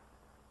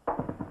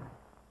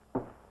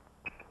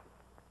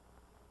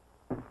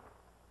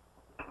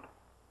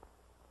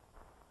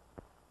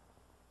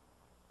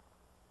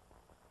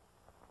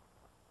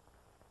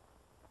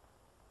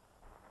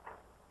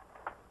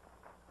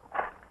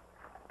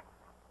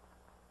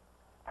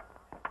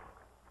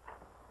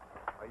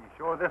 Are you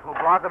sure this will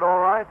block it all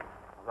right?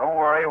 Don't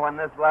worry. When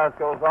this blast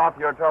goes off,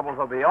 your troubles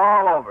will be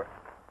all over.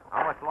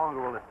 How much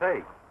longer will it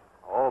take?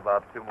 Oh,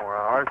 about 2 more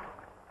hours.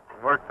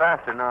 We'll work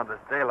faster now that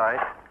it's daylight.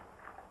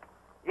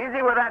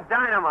 Easy with that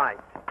dynamite.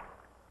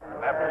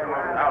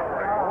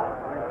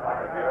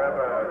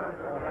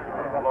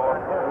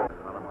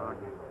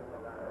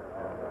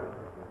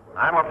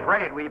 I'm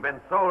afraid we've been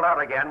sold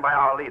out again by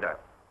our leader.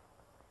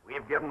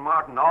 We've given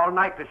Martin all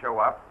night to show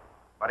up,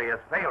 but he has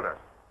failed us.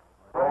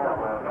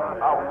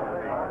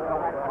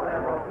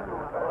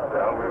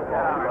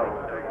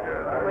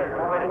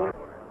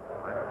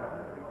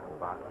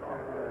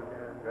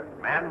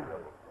 Men,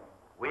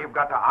 we've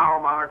got to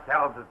arm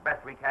ourselves as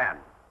best we can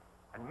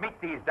and meet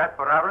these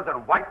desperados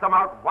and wipe them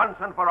out once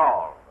and for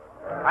all.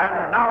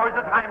 And now is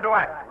the time to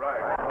act.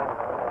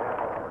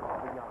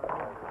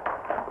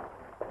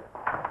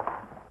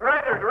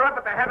 Riders are up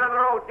at the head of the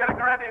road getting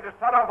ready to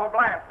set off a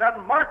blast,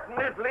 and Martin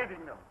is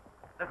leading them.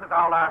 This is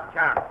our last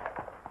chance.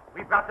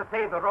 We've got to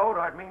save the road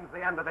or it means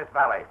the end of this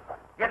valley.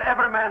 Get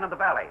every man in the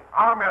valley.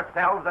 Arm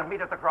yourselves and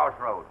meet at the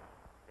crossroads.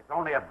 It's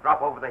only a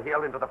drop over the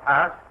hill into the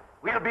pass.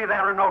 We'll be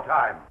there in no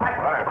time. Wait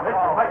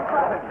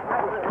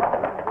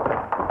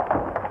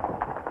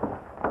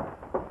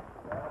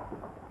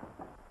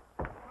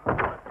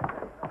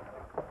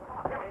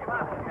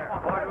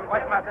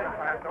a minute,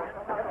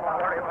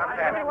 don't worry about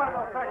that.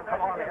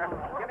 Come on here.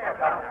 Give me a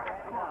gun.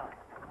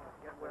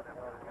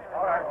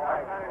 All right.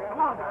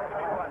 Come on.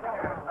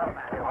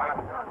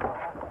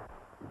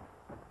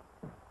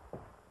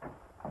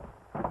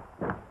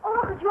 Oh,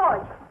 Uncle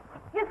George,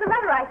 here's the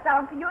letter I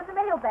found for you in the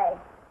mail bag.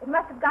 It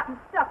must have gotten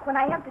stuck when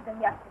I emptied them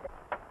yesterday.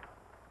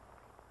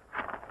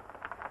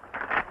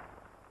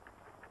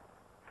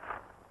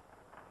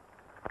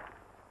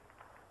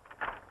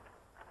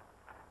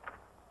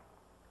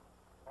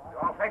 You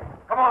all fixed?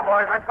 Come on,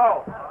 boys, let's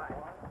go.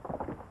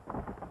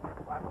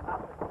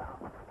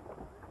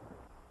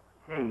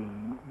 Say,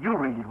 you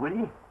read it, will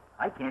you?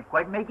 I can't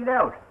quite make it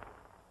out.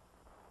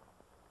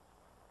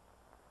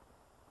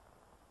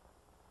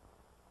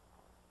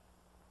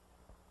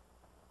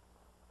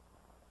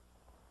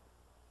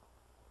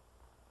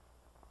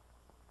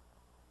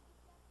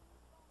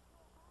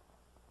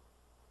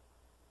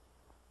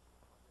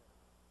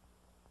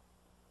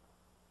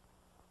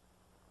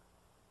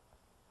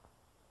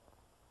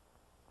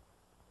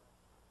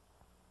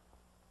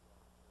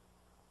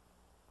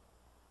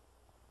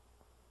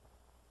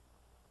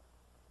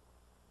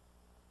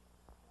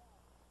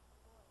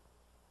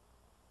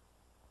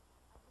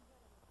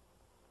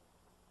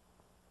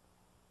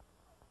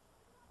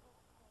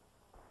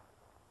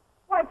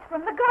 Why, it's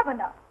from the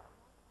governor.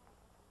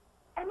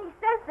 And he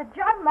says that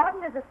John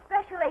Martin is a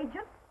special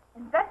agent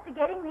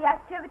investigating the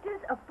activities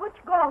of Butch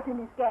Galt and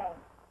his gang.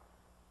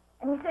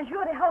 And he says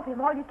you're to help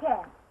him all you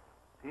can.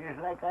 Feels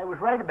like I was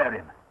right about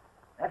him.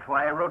 That's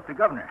why I wrote the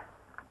governor.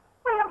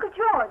 Wait, Uncle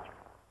George.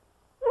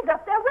 He's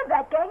up there with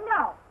that gang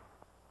now.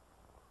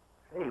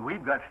 Say,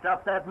 we've got to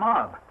stop that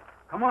mob.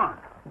 Come on.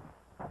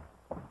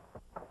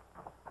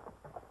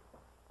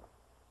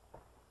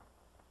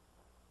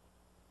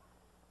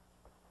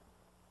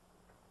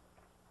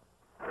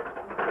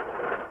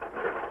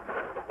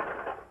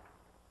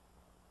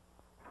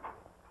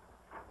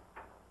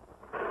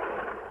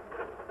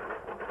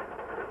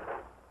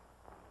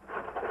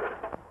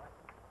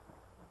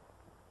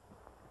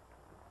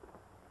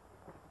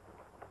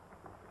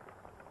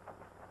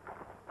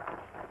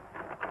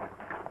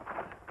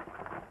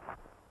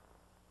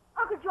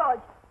 Uncle George,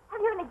 have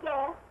you any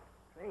gas?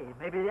 Say,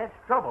 maybe that's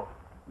trouble.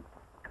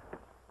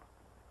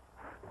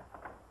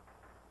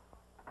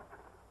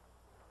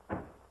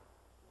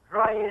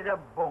 Dry as a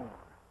bone.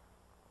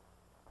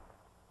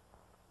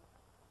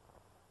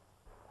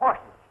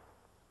 Horses.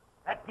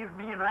 That gives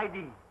me an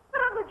ID.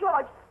 But, Uncle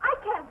George, I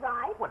can't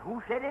ride. Well,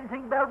 who said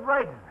anything about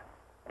riding?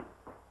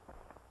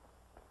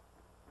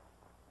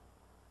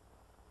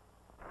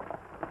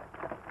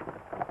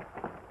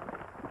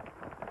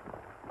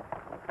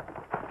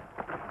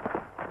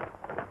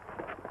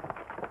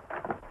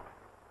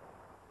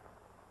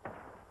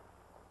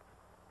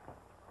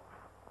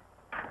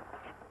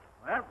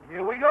 Well,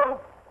 here we go.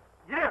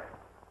 Get.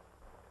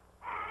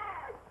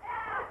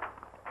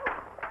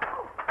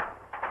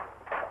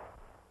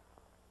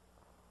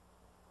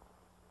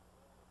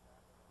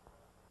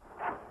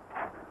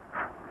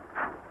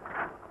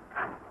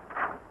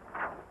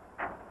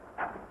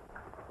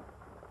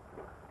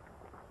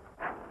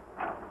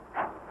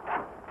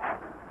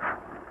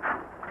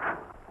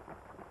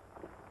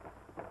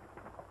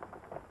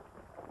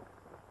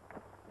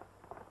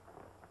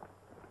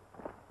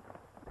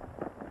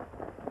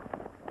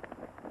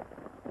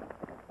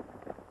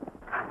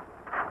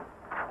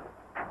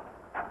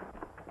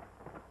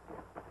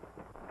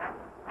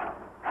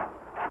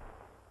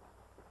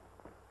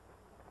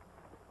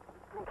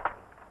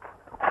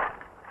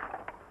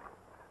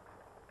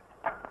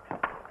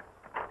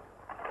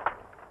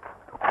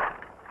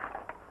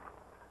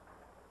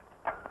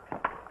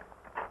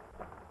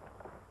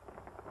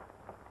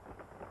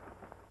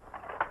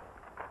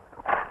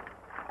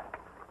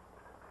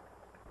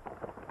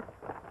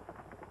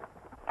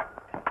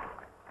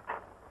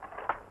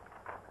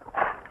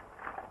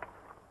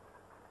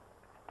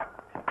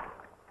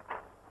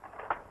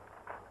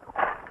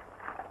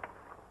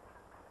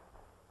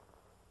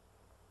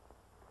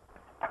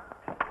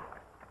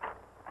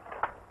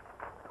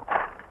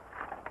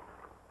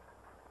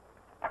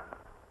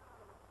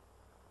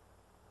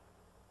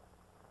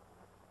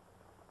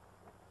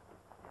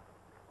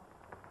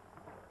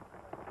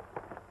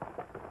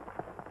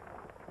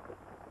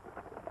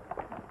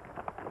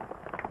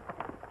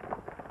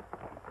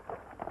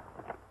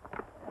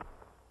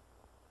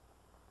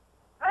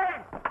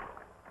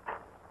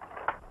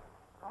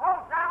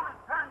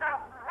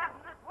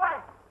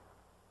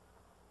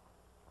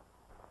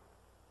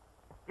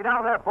 Get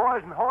out of there,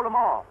 boys, and hold them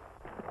off.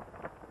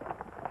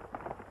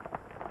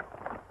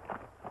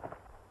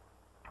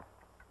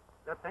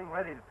 That thing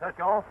ready to touch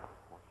off?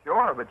 Well,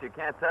 sure, but you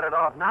can't set it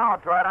off now.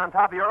 Try it on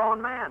top of your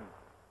own men.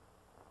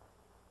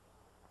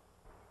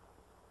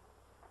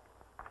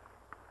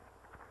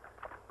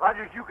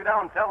 Rogers, you go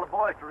down and tell the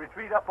boys to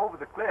retreat up over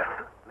the cliff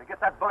and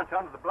get that bunch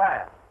under the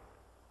blast.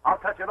 I'll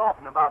touch it off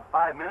in about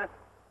 5 minutes,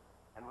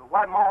 and we'll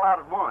wipe them all out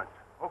at once.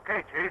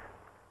 Okay, Chief.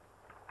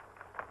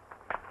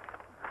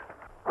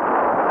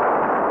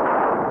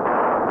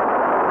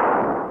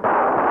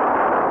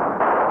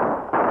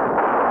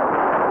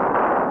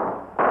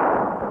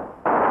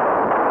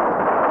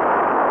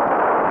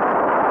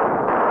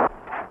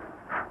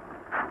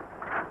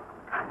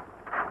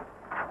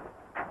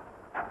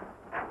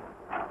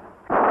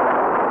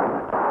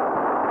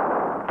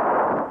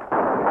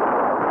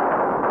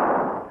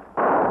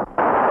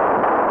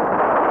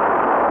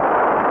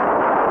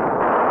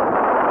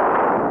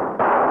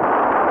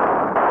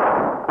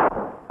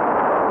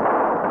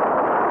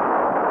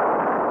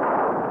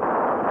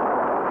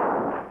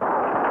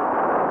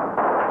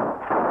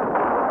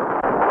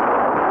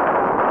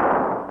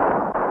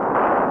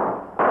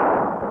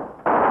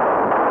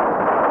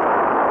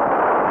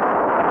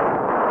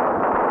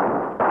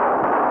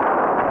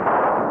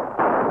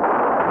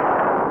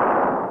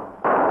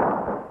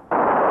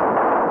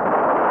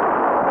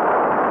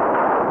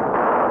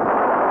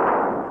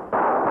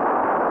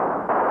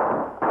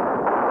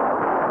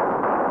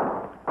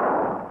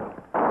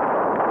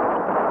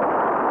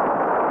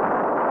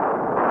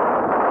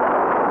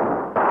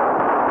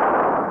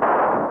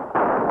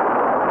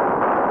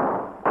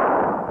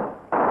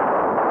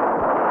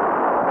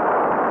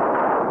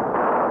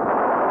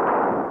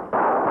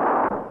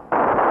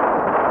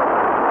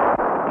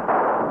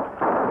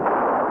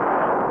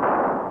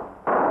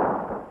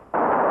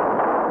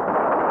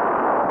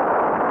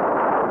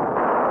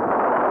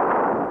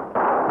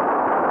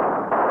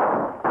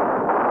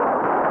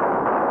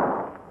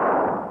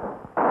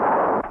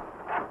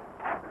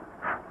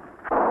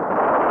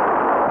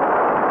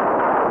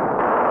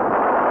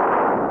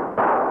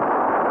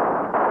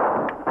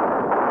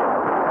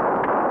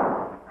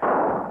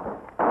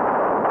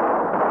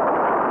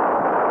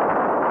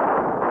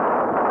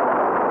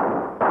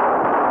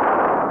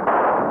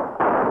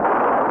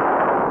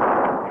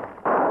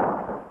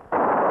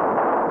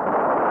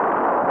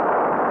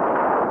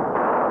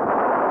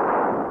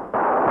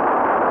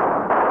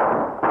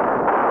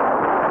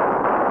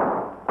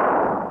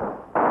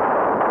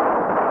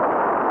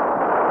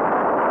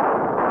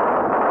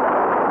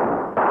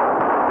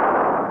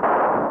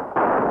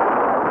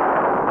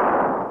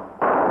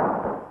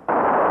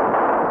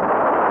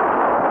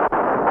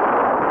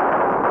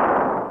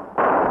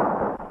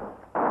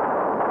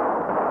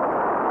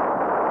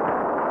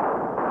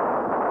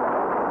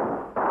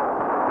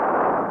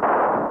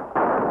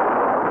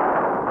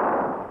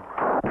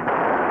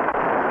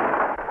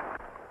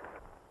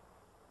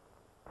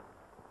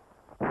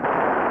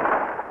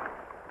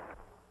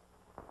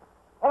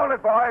 Hold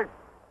it, boys.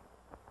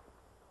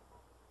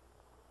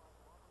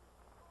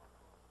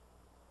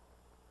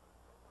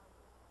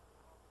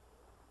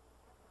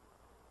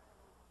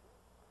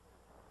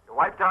 You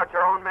wiped out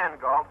your own men,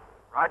 Galt.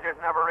 Rogers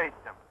never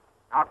reached them.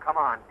 Now, come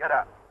on, get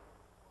up.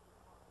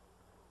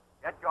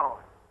 Get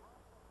going.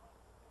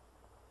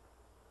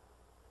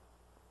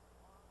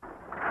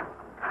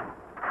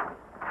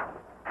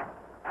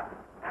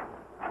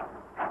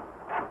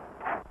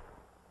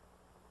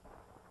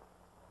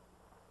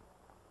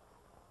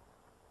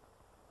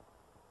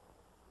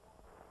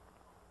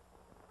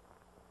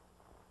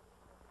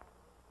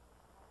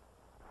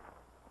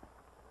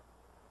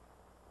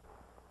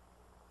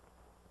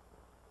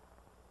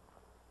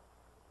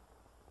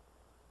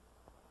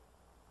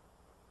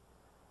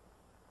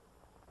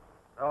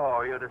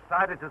 Oh, you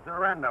decided to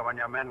surrender when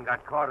your men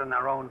got caught in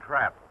their own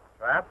trap.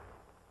 Trap?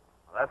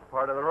 Well, that's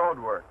part of the road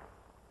work.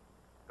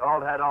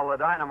 Galt had all the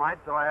dynamite,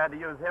 so I had to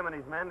use him and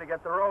his men to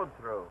get the road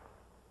through.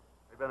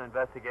 We've been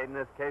investigating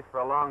this case for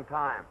a long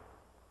time.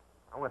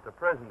 I went to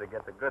prison to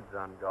get the goods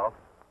on Galt.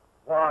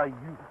 Why,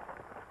 you...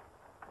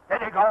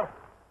 Steady, Galt.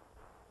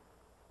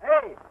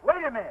 Hey,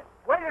 wait a minute.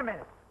 Wait a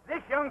minute.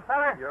 This young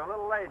fella... You're a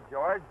little late,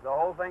 George. The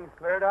whole thing's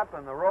cleared up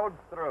and the road's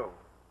through.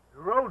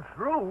 The road's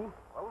through?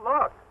 Well,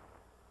 look.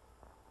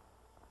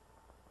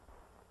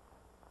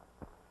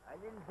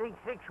 I didn't think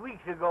 6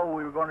 weeks ago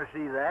we were going to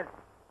see that.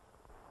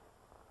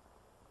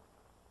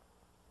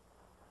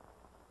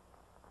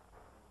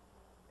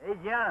 Hey,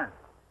 John.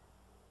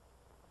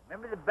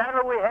 Remember the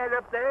battle we had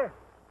up there?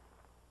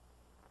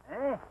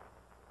 Eh?